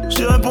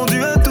 J'ai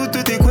répondu à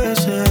toutes tes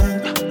questions.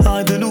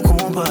 Arrête de nous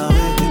comparer.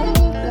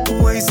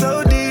 Way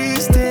so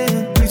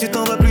distant. Plus tu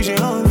t'en vas, plus j'ai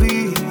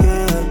envie,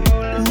 yeah.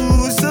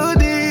 Ooh, so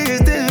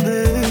distant,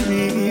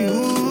 baby.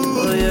 Ooh.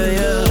 Oh yeah,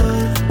 yeah.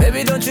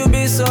 Baby, don't you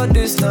be so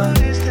distant.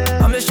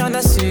 I'm just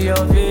tryna see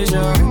your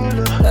vision.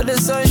 Let the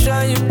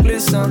sunshine you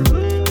glisten.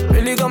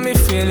 Really got me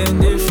feeling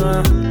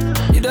different.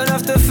 You don't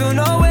have to feel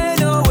no way,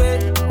 no way.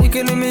 You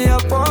can leave me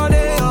up all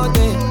day, all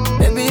day.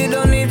 Baby, you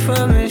don't need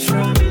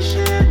permission. Oh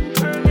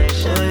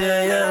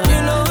yeah, yeah.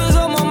 You know it's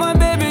all on my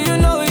baby, you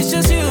know it's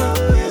just you.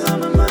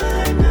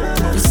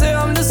 You say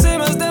I'm the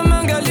same as them,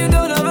 man, girl, you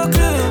don't have a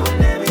clue.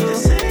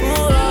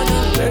 Ooh,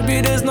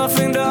 baby, there's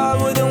nothing that I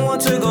wouldn't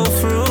want to go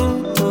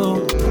through.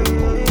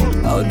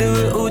 I'll do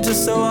it all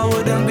just so I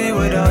wouldn't be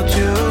without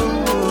you.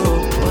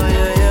 Oh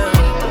yeah, yeah.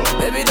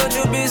 Baby, don't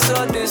you be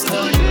so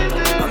distant.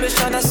 I'm just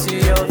tryna see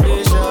your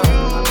vision.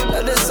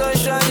 Let the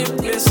sunshine you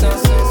glisten.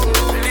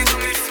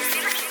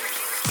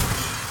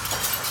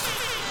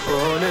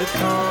 Oh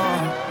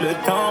le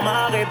temps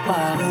m'a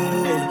réparé.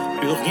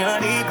 Plus rien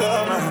n'est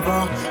comme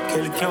avant.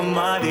 Quelqu'un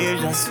m'a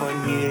déjà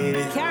soigné.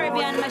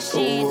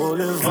 Oh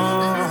le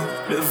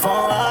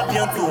vent a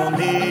bien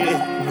tourné.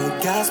 Ne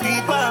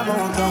gaspille pas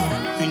mon temps.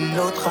 Une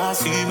autre a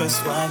su me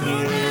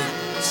soigner.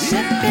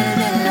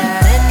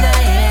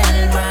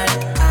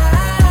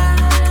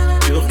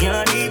 Plus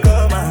rien n'est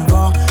comme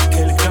avant.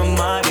 Quelqu'un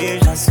m'a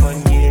déjà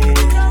soigné.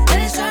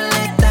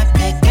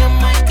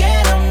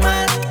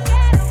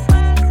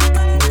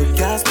 Ne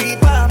gaspille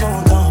pas mon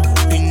temps.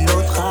 Une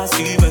autre a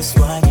su me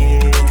soigner.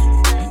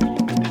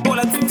 Pour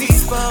la petite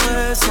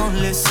disparaît sans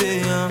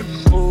laisser un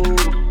mot.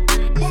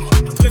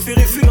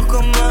 Préféré fuir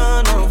comme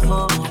un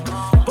enfant.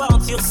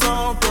 Partir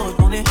sans te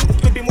retourner.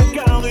 C'était mon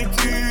cœur et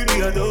tu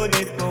lui as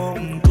donné ton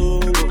dos.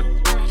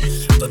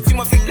 Toi tu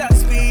m'as fait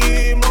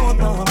gaspiller mon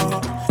temps.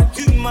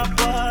 Tu ne m'as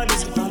pas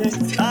laissé parler.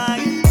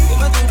 Aïe. Et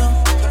maintenant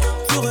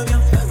tu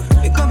reviens.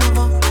 Et comme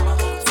avant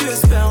tu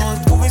espères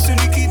retrouver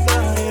celui qui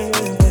t'a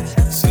aidé.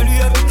 Celui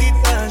avec qui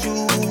t'as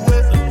joué.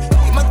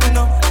 Et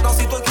maintenant non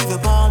c'est toi qui veux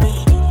parler.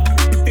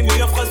 Tes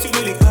meilleures phrases tu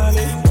veux les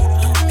caler.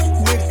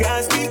 Ne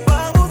gaspille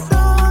pas mon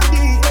temps.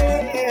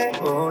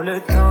 Oh le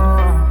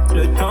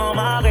temps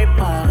m'a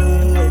réparé.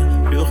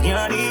 Plus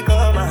rien n'est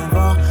comme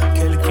avant.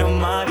 Quelqu'un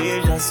m'a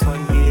déjà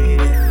soigné.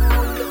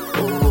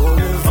 Oh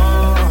le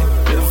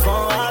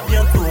vent a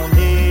bien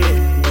tourné.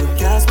 Ne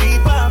gaspille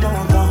pas mon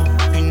temps.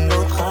 Une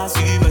autre a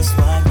su me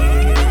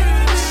soigner.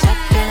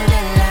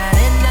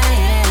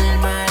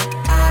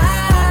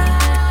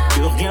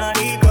 Plus rien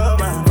n'est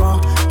comme avant.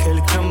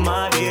 Quelqu'un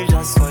m'a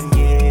déjà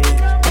soigné.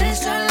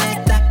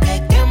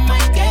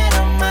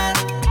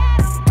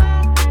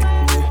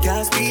 Ne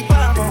gaspille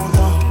pas mon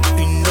temps.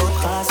 Une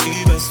autre a su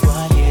me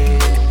soigner.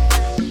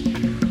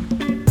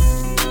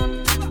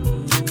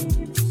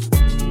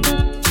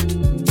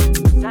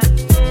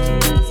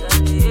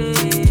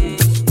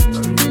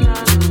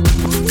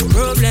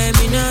 Problem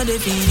in a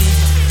definition.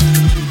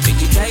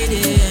 Make you try to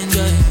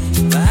enjoy.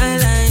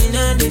 Byline in a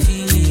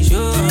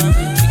definition.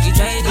 Make you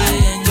try to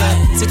enjoy.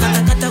 Se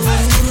kata kata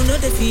wuru no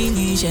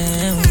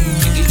definition.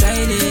 Make you try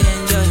to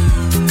enjoy.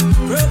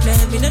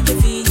 Problem in a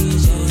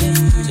definition.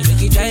 So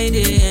make you try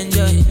to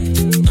enjoy.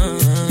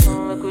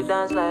 Make we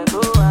dance like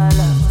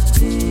Luala,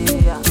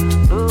 yeah,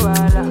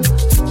 Luala.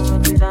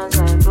 Make we dance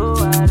like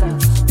Luala,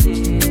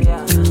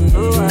 yeah,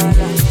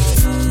 Luala.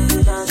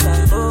 Dance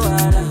like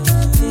Luala,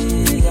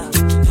 yeah,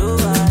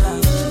 Luala.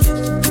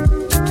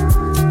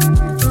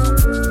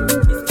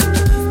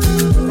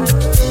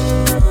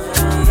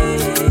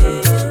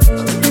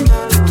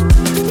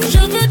 Je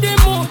veux des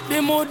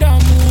mots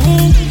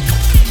d'amour.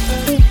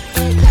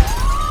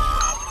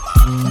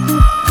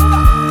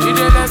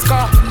 Let's go.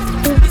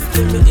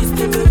 Je veux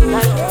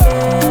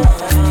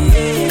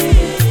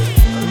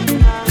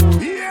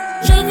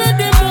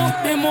des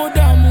mots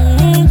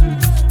d'amour.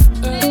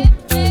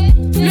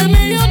 Le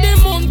meilleur des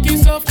mondes qui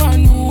s'offre à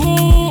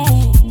nous.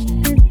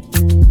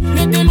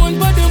 Ne t'éloigne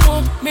pas de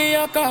moi, mais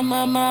y'a qu'à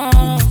maman.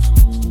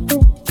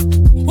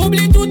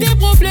 Oublie tous tes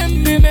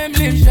problèmes, mais même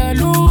les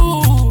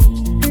jaloux.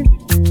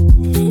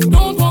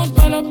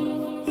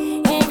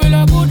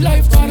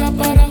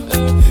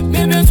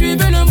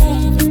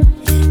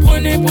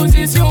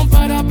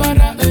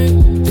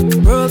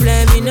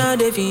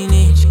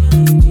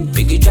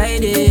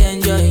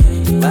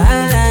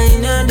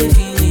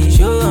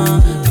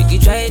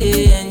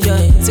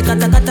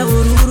 kata kata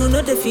uru uru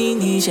no the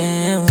finish.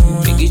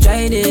 Make you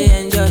try to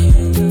enjoy.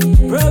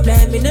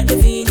 Problem in the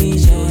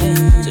finish.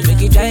 So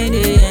make you try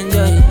to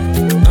enjoy.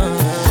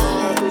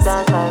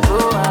 Dance like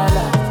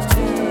Luala,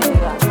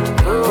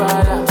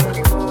 Luala.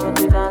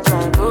 Dance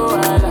like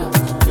Luala.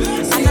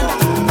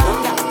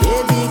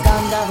 Baby,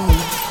 calm down,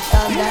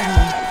 calm down.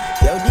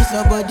 Yo, this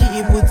your body,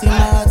 it puts in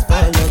my heart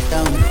for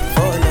lockdown,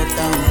 for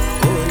lockdown,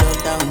 for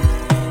lockdown.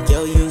 Yo,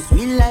 you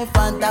sweet life,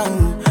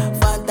 phantom,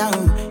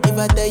 phantom. If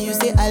I tell you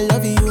say I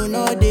love you, you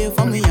know they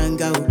for me young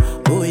girl,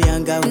 oh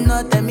young girl.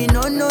 No tell me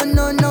no, no,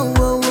 no, no,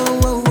 oh, oh,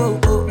 oh, oh,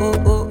 oh,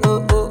 oh,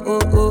 oh, oh, oh,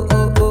 oh,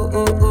 oh, oh,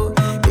 oh, oh.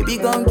 Baby,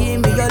 gon' give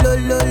me your lo,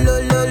 lo, lo,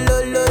 lo, lo,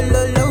 lo,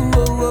 lo, lo,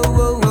 oh, oh,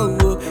 oh, oh,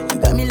 oh. You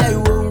got me like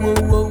whoa, whoa,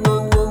 whoa, whoa,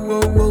 whoa,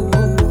 whoa,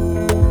 whoa,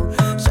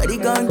 whoa. Shawty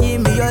gon'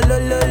 give me your lo,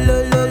 lo, lo,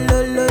 lo, lo,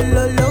 lo,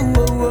 lo, lo,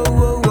 oh, oh,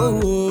 oh, oh,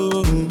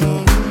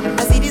 oh.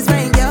 I see this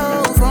fine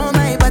girl from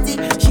my party,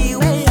 she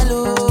wear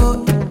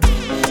yellow.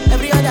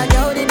 Every other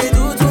girl they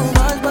do too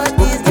much, but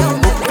this girl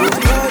make me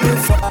go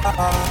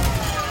far.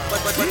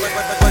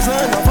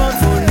 Besoin d'enfants de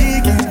folie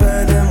qui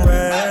fait des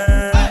mouais.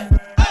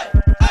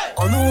 En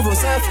nouveau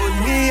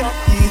symphonie, en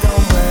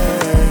dans moi.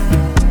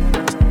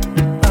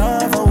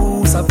 Avant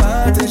où ça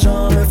bat tes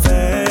jambes me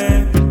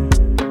fait.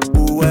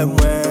 Ouais,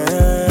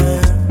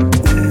 ouais.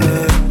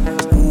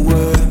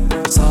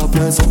 Ça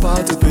plaît sans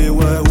pas te payer,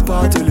 ouais, ou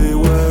pas te les,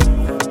 ouais.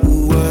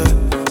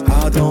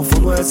 Adam,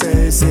 faut moi,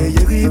 c'est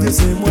essayer, rider,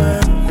 c'est moi.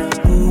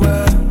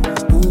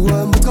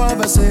 Ouais, me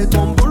traverser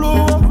ton boulot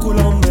en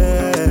coulant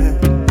mer.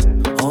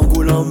 En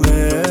coulant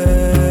mer.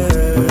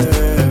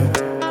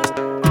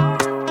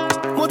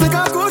 Monter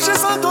qu'à coucher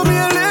sans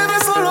dormir,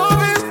 lever sans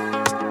l'envie.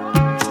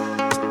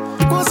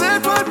 Quand c'est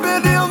toi le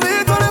pédé, on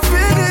vit dans le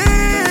fini.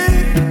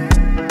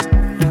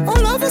 On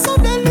lave sans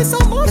délice,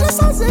 sans manger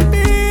sans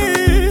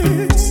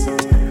épices.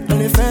 On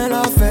les fait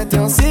la fête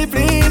en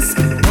cycliste.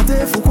 On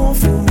t'es fou qu'on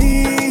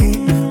fourmille.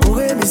 On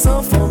remet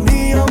sans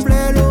famille en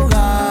plein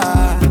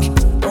l'orage.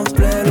 En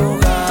plein l'orage.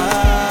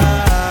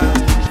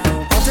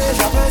 On t'est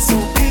jamais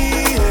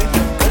soupiré.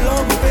 Que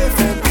l'homme peut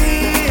faire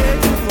briller.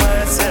 Moi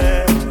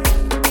c'est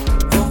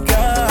mon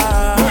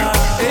cœur.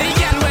 Hey,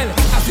 girl, well,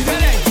 I see the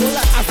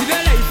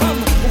light,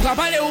 femme. On va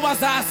parler au bas,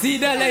 I see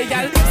the light,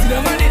 girl. See the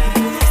man it,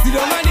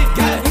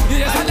 girl. You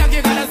just a jack,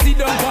 you gotta see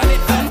the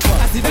bullet, femme.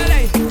 I see the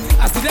light,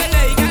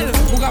 girl.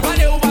 On va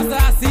parler au bas, I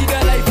see the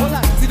light,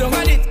 femme. See the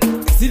man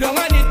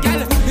it,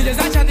 girl. You just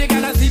a jack, you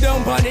gotta see the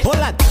bullet.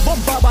 Hold on,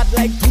 bumper bad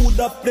like to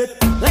the plate.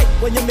 Like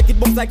when you make it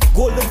bounce like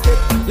golden state.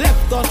 Left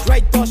touch,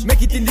 right touch,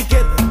 make it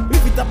indicate.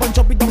 Lift it up and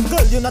chop it down,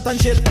 girl, you're not on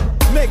shit.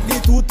 Make the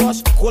two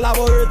touch,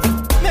 collaborate.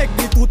 Make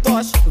the two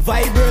touch,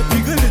 vibrate.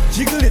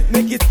 Jiggle it,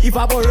 make it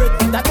evaporate.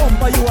 That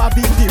bumper you have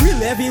is the real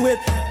heavyweight.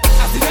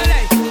 I see the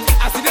light,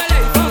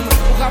 femme.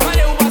 On va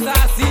parler au bas, I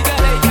see the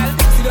light, girl.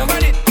 See the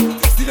man it,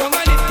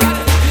 girl.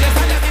 You just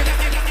a jack,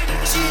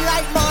 She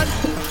like man,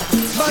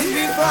 man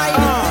we fried.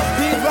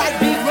 Big right,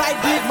 this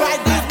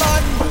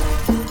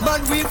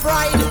man we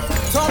fried.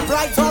 Top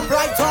right, top.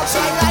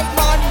 She like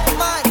man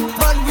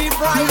we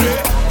fried.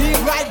 Big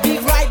right,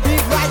 this man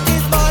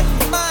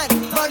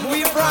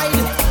we fried.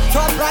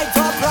 Top right.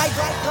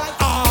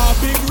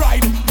 Big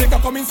ride, make her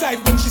come inside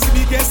when she see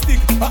the gas stick.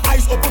 Her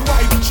eyes open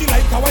wide, she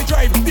like how I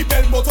drive the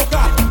bell motor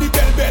car. The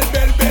bell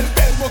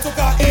motor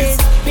car is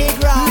big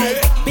ride.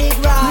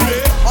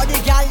 All the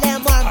gal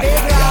them want big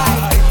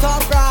ride.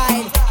 Top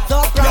right.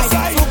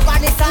 Super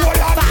Nissan,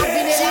 5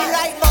 minutes. She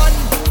like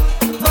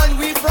man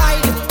we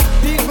fried.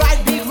 Big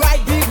ride, this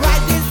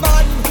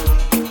man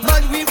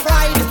we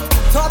fried.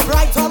 Top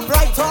right.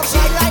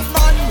 She like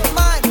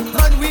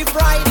man we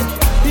fried.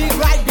 Big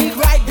ride,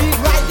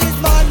 this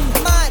man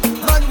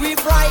we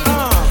fried.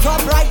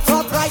 Top right.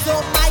 So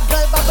my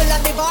girl bubble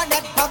on the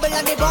bonnet,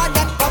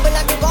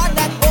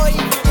 boy.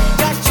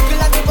 Just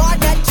chickle on the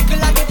bonnet.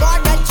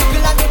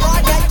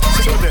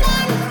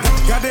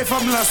 Gardez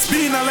femme la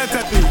spin à la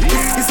tête.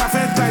 If I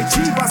felt like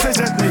cheap, I say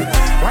gently.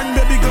 Wine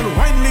baby girl,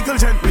 wine little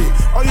gently.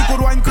 Or you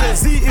could wine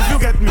crazy if you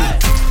get me.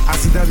 I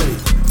see the lay,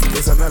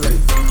 it's an LA.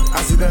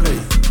 I see the lay,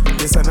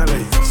 it's an LA.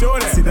 Show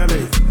that. I see the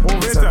lay,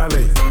 it's an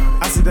LA.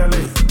 I see the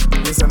lay,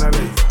 it's an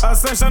LA. A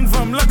session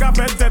from look up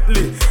at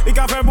Tetley. Ik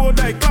have a boat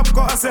like club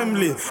co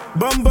assembly.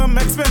 Bum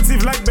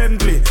expensive like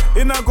Bentley.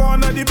 In a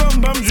corner the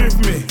bum drift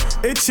me.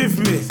 It shift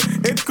me,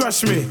 it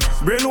crush me,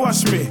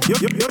 brainwash me.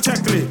 Yo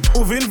check me,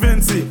 ou vin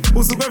Vinci,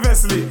 ou super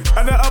Wesley.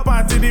 And the up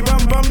party the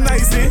bum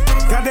nicey.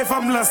 Gardez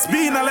femme la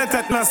spin à la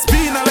tête, la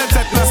spin à la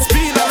tête, la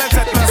spin à la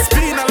tête, la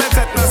spin à la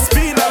tête, la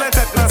spin à la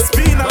tête, la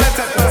spin à la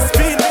tête, la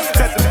spin à la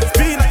tête, la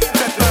spin à la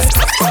tête, la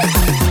spin.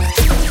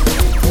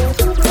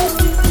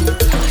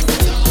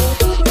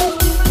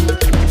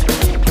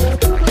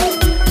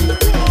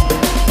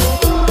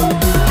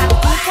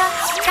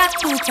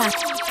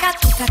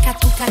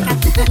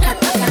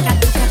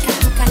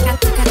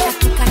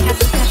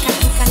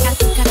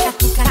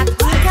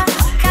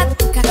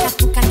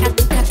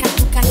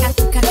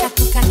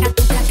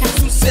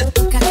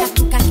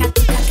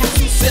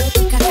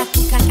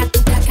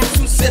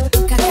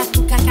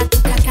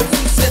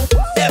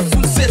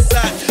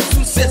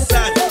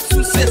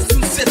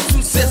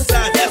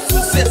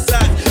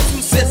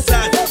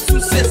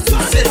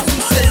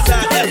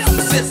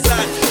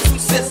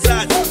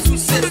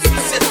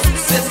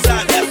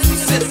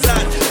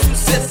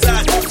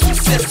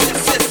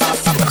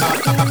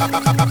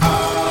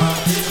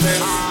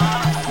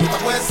 Nous pas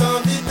moins sans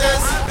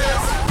vitesse.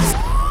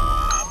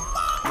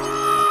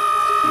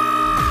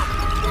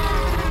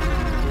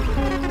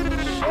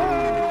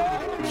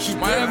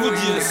 Moi, vous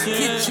dire,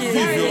 c'est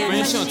vivre,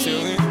 bien chanter.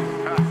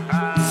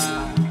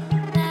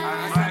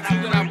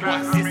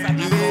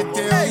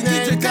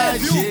 L'éternel qu'a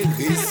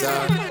géré ça.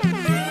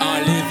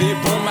 Enlever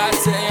bon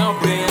matin, en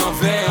blé, en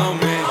verre, en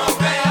main.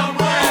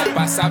 On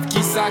pas savent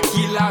qui ça,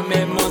 qui la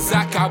même, en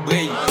zac à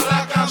braille.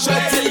 Je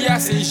dis, y'a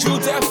ces jours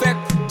de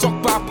fête, donc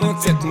pas prendre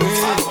tête, moi.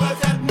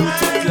 Nous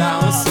tous là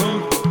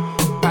ensemble,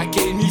 pas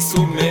qu'est ni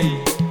sommeil.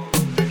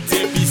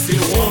 Depuis c'est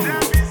rond,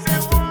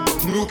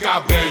 nous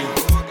cabraille.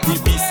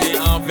 Depuis c'est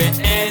en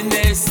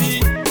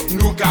NSI,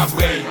 nous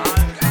cabraille.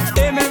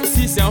 Et même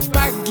si c'est en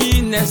pack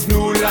Guinness,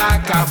 nous la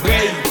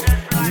cabraille.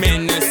 Mais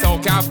ne sont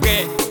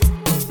cabraille,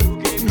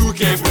 nous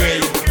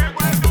cabraille.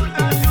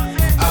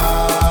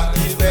 Ah,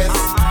 Ives,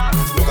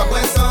 nous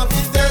cabraille sans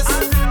vitesse.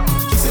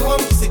 Qui c'est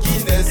Rome, qui c'est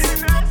Guinness.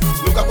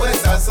 Nous cabraille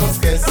ça sans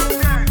stress.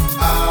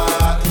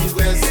 Ah,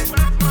 Ives,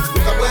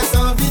 nous cabraille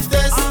sans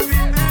vitesse.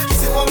 Qui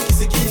c'est Rome, qui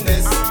c'est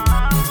Guinness.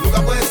 Nous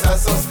cabraille ça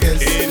sans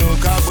stress. Et nous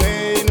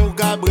cabraille, nous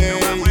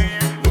cabraille.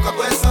 Nous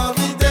cabraille sans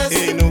vitesse.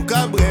 Et nous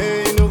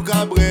cabraille, nous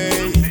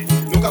cabraille.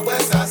 Nous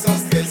cabraille ça sans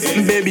stress.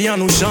 Baby, on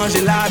nous change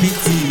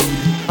l'habitude.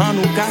 On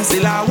nous casse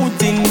la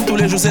routine. Tous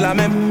les jours c'est la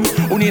même.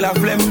 On y la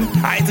flemme.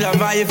 Aïe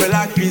travailler, faire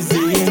la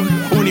cuisine.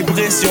 On y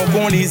pression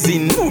qu'on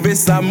lésine. Nous veut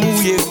ça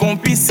mouiller qu'on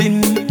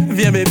piscine.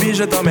 Viens baby,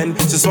 je t'emmène.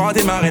 Ce soir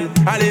t'es marraine.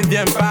 Allez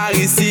viens par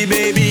ici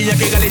baby. Y'a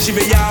qu'à aller chez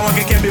Béa.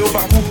 Y'a qu'à kembe au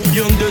parcours.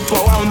 Y'en 2,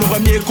 3, on nous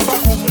premier coup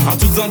par coup. En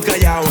toute zone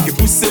kaya. On qui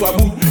pousse au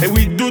bout. Et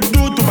oui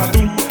doudou tout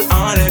partout.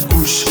 En les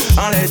couches,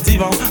 en les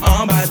divans,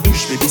 en bas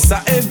douche. Baby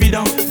ça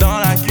évident. Dans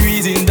la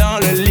cuisine, dans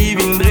le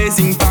living,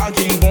 dressing,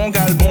 parking, bon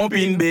cal, bon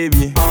pin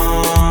baby.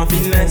 En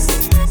finesse.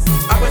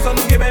 Après ça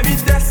nous guébé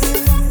vitesse.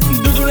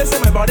 Doudou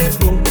laissez-moi par des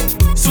flots.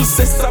 Sous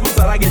ces sabots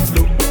ça la guette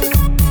l'eau.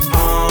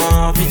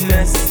 En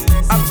finesse.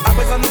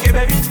 Après ça nous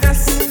guébé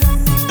vitesse.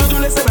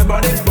 Doudou laissez-moi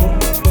par des flots.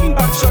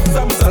 Backshot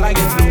sabots ça la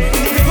guette l'eau.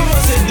 Nous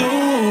commencer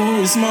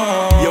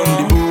doucement. Y'en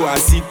des beaux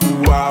assis tout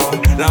wow.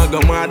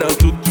 Langue moi dans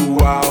tout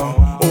wow.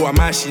 Oh à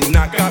machine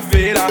à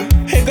café là.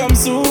 Et comme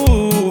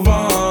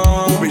souvent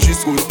on peut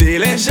juste côté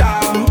les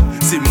charmes.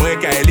 C'est moi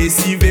qui ai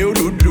lessivé au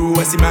doudou.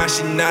 C'est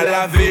machine à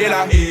laver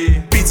là.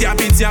 Petit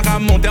à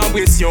monter en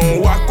pression.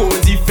 Wako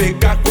dit fait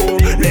caco.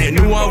 Les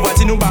nous en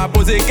voiture nous pas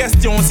poser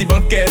question. Si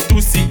banquette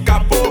ou si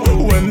capot.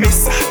 Ou un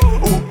message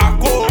ou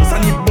acco. Ça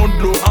n'y bon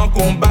de l'eau en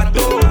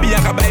combatto. Bien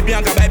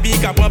cabay,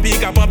 pika, ouais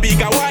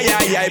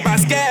aïe aïe.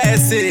 Parce que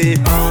c'est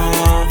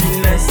en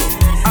finesse.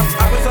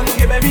 Après ça nous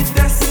guébé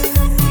vitesse.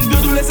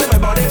 Doudou laissez-moi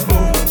par des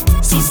beaux.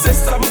 Sous ces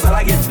sabots ça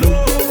la guette l'eau.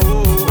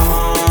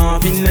 En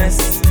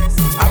finesse.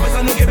 Après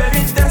ça nous guébé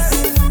vitesse.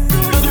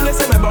 Doudou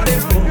laissez-moi par des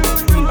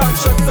beaux.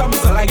 Backshot sabots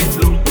ça la guette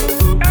l'eau.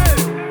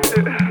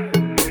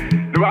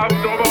 Nous avons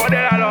ton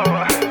bordel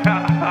alors.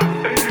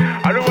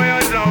 Alors voyons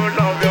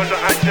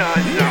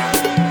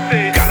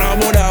c'est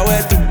Calamboda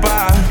ouais tout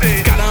pas.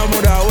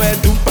 Calamboda ouais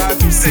tout pas.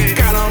 Tu sais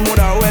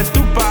Calamboda ouais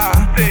tout pas.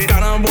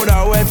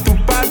 Calamboda ouais tout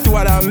pas. Toi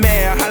à la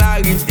mer, à la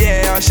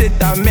rivière, chez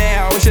ta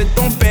mère ou chez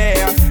ton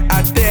père,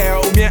 à terre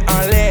ou bien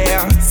en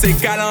l'air. C'est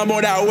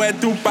Calamboda ouais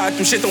tout pas.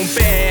 Toucher ton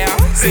père.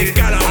 C'est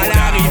Calamboda à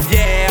la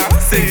rivière.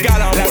 C'est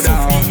Calamboda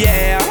la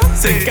souffrière.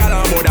 C'est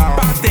Calamboda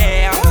par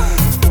terre.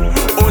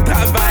 Au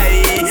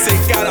travail. C'est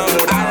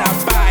Calamboda à la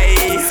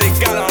paille. C'est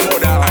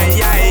Calamboda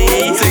aïe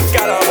aïe. C'est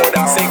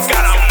Calamboda. C'est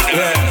Calamboda.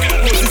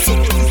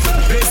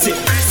 Baissez,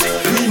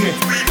 limite,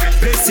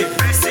 baissez,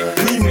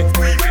 limite,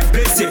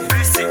 baissez,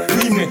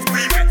 limite,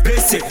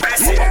 baissez,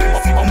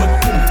 en mode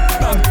boum,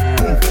 bam,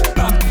 boum,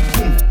 bam,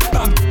 boum,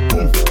 bam,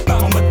 boum, bam,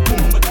 en mode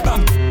boum,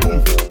 bam, boum.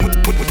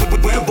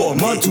 Ouais bon,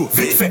 moi tout,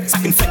 vite fait, ça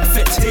qu'une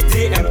fête,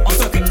 TTM, en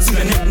socket, sur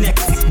le net,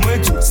 moi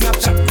tout,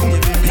 Snapchat, boum,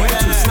 moi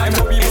tout,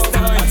 Snapchat, Insta,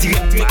 en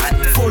direct,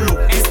 follow,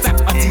 Insta,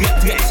 en direct,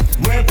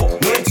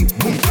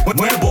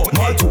 moi bon,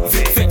 moi tout,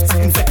 vite fait, ça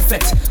qu'une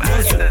fête, moi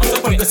tout, on se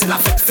prend que c'est la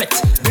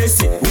fête,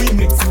 baissez, oui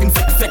mais ça qu'une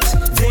fête,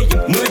 veille,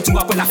 moi tout,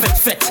 après la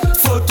fête,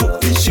 photo,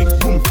 cliché,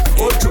 boum,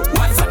 audio,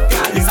 WhatsApp,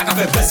 les sacs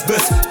avec buzz,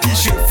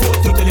 cliché,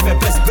 photo, télé,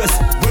 buzz,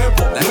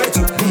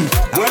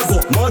 moi tout,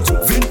 moi tout,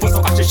 vine pour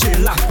s'en cacher chez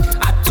là,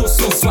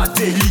 attention, sois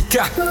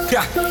délicat,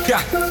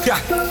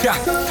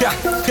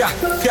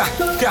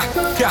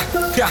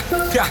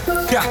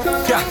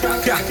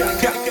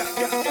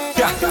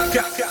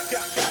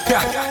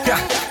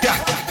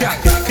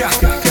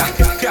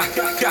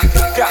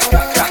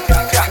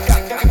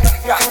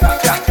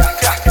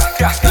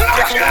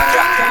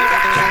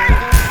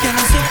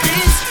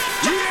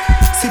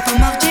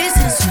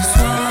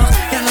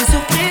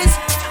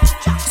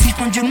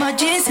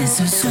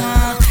 C'est ce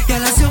soir, y'a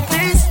la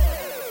surprise.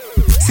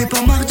 C'est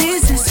pas mardi,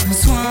 c'est ce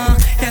soir,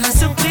 y'a la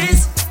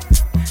surprise.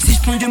 Si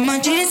je prends du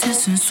mardi, c'est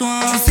ce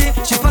soir. Tu sais,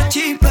 j'ai pas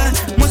type,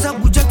 moi ça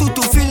bouge à tout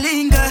au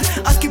feeling.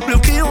 À skip le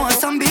client à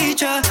Sam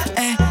Beach,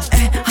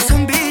 à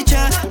Sam Beach,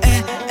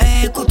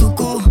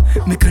 Kotoko.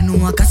 Mais que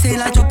nous a cassé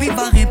la job, il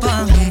va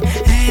réparer,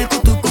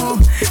 Kotoko.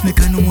 Mais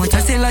que nous a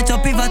cassé la la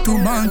job, il va tout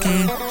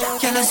manquer.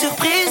 Y'a la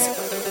surprise,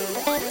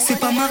 c'est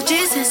pas mardi,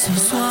 c'est ce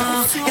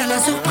soir. Y'a la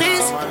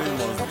surprise,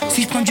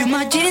 si je prends du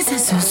mardi, c'est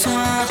ce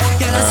soir.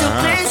 Y'a la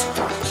surprise,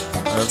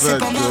 c'est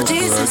pas mardi,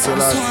 c'est ce soir.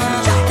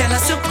 Y'a la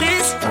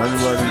surprise, y'a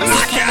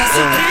la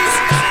surprise.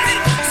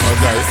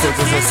 Y'a la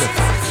surprise,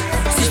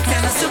 y'a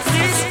la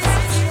surprise.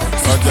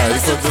 Y'a la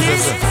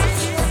surprise,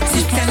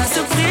 y'a la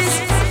surprise.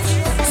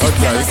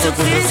 Y'a la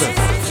surprise,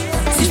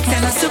 y'a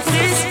la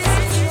surprise.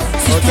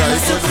 Y'a la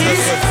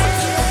surprise,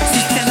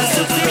 y'a la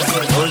surprise.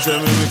 Oh,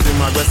 j'aime imiter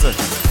ma baisse.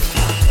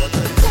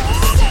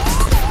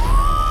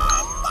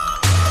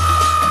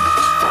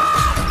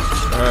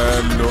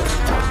 Hello.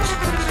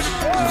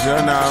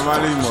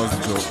 Generally must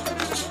joke.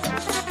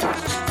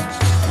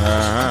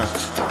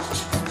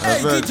 I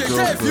said joke.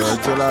 I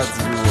told her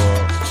to be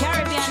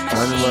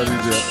anybody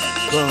there.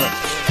 Come on.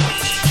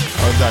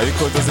 Ọjà yìí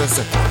kò tó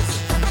sẹ́sẹ̀.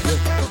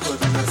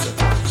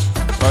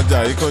 Ọjà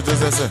yìí kò tó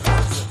sẹ́sẹ̀.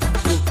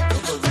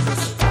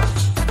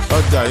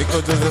 Ọjà yìí kò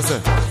tó sẹ́sẹ̀.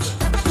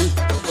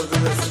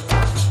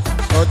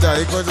 Ọjà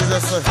yìí kò tó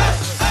sẹ́sẹ̀.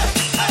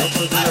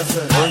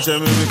 Ó ń ṣe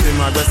mí bí kí n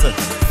máa gbẹ́sẹ̀.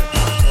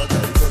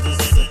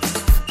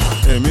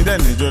 Èmi dẹ̀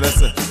níjó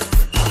lẹ́sẹ̀.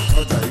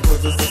 Ọjà yìí kò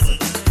tó sẹ́sẹ̀.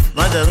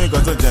 Má jẹ́ mí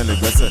nǹkan tó jẹ́ lè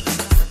gbẹ́sẹ̀.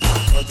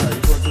 Ọjà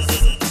yìí kò tó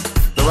sẹ́sẹ̀.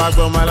 Tó bá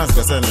gbọ́ Malance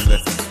gbẹ́sẹ̀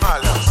nílẹ̀.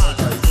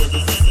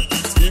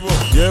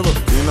 Yébo,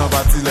 iná bá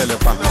tilẹ̀ lè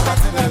pa.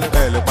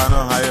 Ẹ lè pa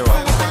náà ayé wa.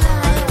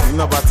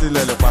 Iná bá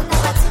tilẹ̀ lè pa.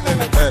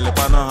 Ẹ lè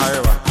pa náà ayé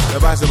wa. Ẹ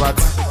bá ṣe bá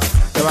ti.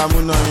 Ẹ bá mú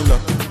náà yín lọ.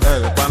 Ẹ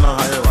lè pa náà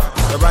ayé wa.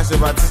 Ẹ bá ṣe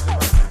bá ti.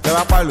 Ẹ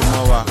bá pàlù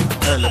mọ́ wa.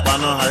 Ẹ lè pa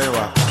náà ayé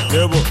wa.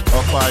 Yébo,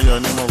 ọkọ̀ ayọ̀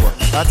ni mo wọ̀.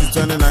 Láti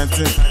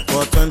 2019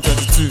 wọ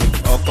 2022,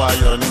 ọkọ̀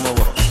ayọ̀ ni mo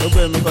wọ̀. Ó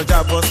gbé mi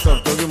kọjá bus stop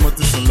torí mo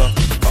ti sùn lọ.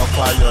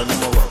 Ọkọ̀ ayọ̀ ni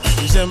mo wọ̀.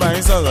 Iṣẹ́ ń bá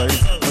yín sọ̀rọ̀ yìí,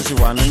 mo sì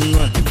wà nínú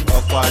ẹ̀.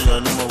 Ọkọ̀ ayọ̀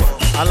ni mo wọ̀.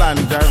 Allah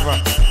ni driver,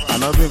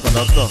 Anobi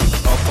conductor.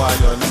 Ọkọ̀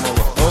ayọ̀ ni mo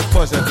wọ̀. Ó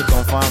pọ̀ ṣe ti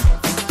confam.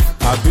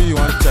 Àbí you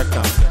wan check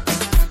am.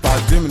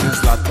 Pàdé mi ní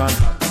Zlatan.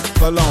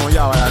 Kọ́lọ́hún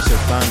yà wá ya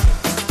ṣètàn.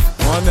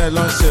 Wọ́n ní ẹ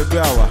ló ń ṣe bí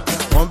àwà.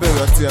 Wọ́n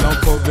bèrè ọtí ẹ ló ń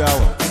kó bí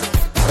àwà.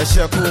 Ẹ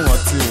ṣẹ́kù wọ́n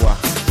ti wà.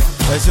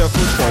 Ẹ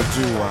ṣẹ́kù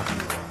tọ́jú wa.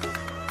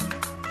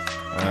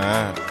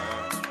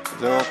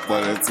 Jẹ́wọ́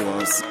pọ̀lẹ́ tí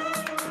wọ́n sí.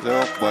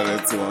 Jẹ́wọ́ pọ̀lẹ́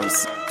tí wọ́n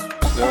sí.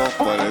 Jẹ́wọ́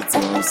pọ̀lẹ́ tí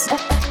wọ́n sí.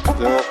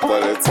 Jẹ́wọ́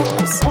pọ̀lẹ́ tí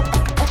wọ́n sí.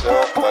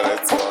 Jẹ́wọ́ pọ̀lẹ́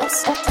tí wọ́n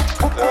sí.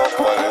 Jẹ́wọ́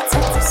pọ̀lẹ́ tí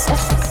wọ́n sí.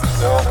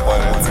 Jẹ́wọ́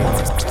pọ̀lẹ́ tí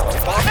wọ́n sí.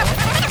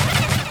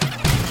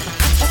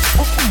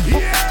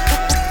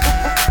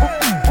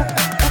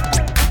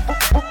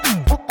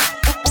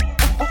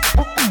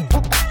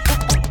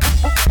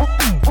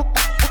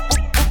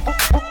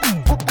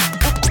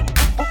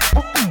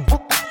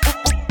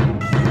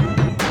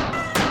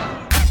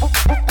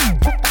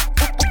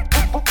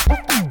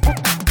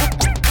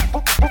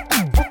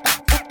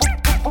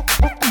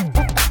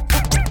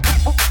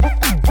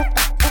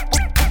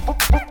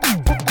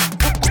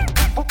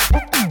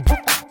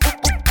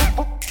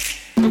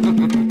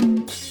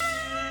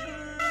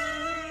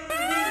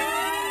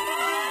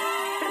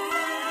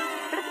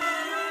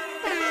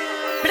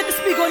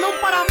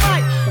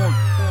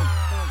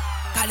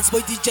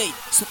 Boy DJ,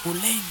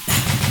 suculenta.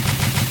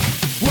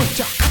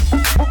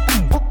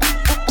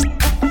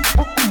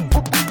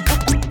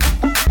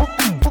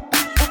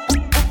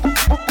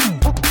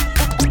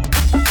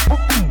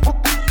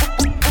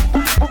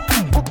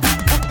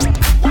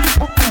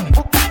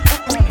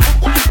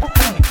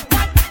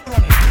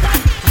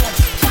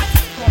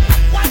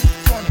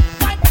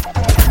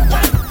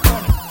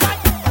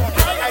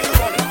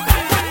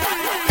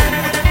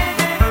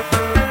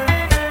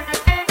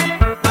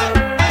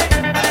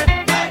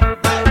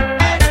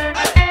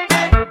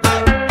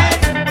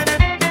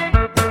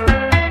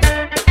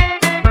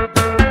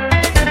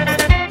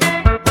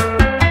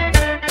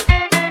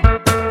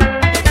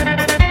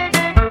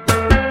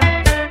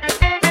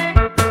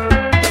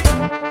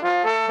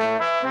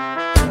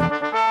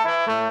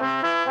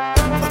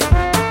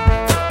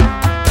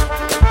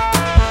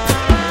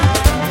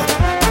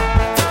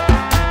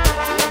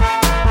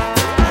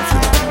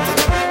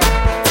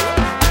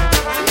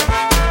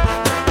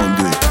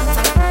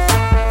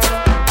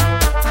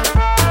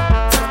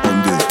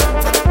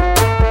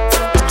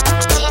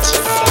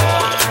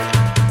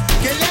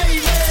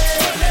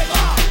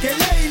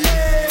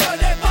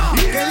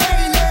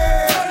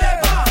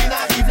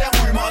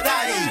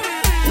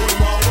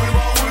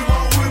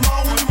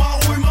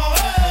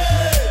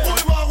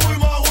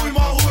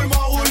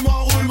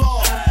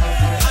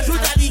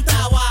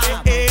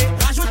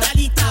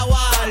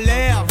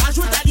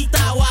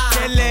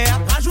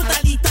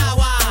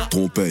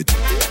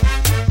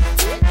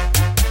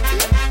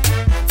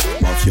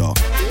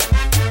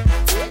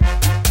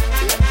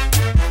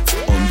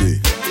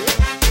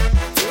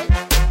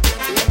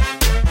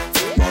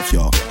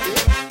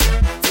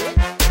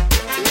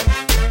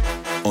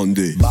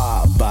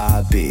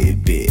 Baba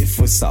bébé,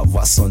 faut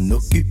savoir s'en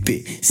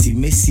occuper. Si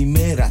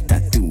mais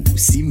ratatou,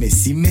 si mais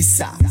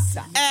ça.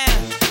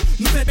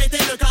 Nous fait péter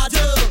le cardio,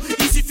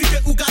 il suffit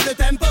que ou garde le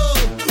tempo.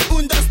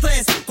 Un, dos,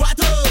 tres,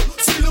 cuatro.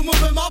 Si le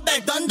mouvement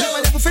bec dans deux.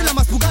 Allez bouffer la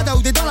masse bougada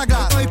ou des dans la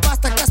glace. Quand il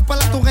passe, ta casse pas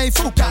là ton rêve.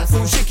 il faut qu'elle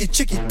faut shake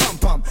it, pam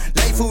pam.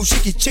 Là il faut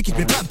shake it,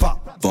 mais plein pas.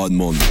 Pas de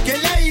monde. Quel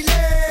est il est?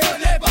 On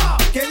n'est pas.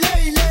 Quel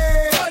est il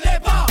est? On n'est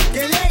pas.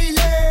 Quel est il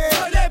est?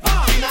 On n'est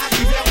pas. Il a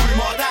qui fait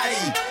roulement d'ail.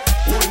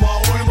 Roulement.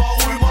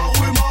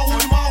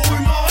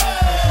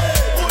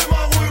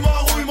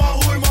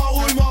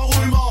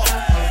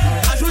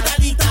 Rajoute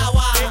à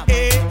l'Itawa.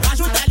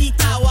 Rajoute à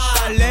l'Itawa.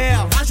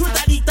 L'air. Rajoute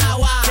à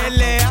l'Itawa.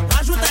 Quel air?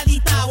 Rajoute à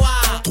l'Itawa.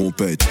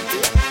 Trompette.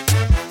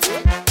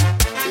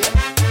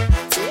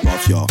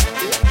 Mafia.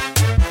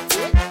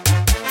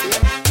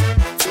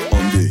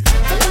 Andé.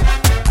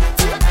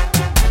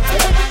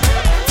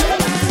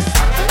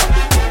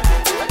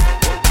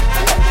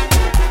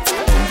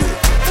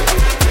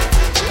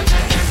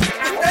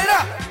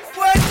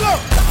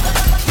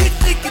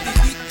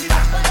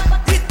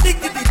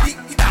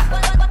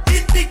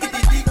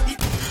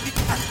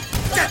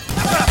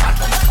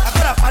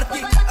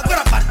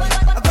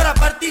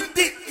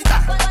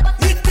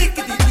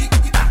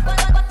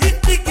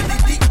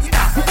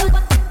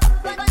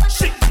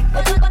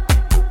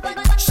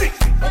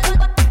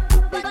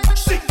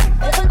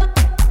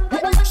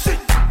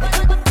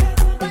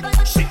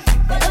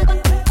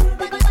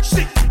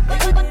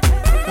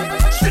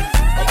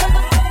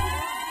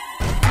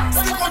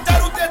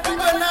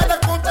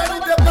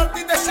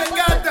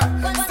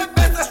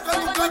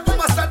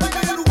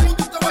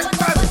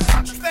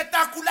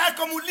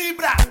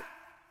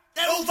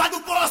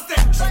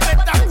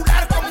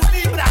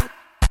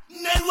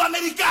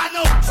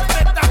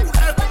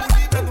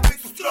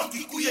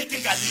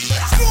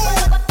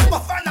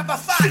 Bafana,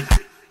 bafana.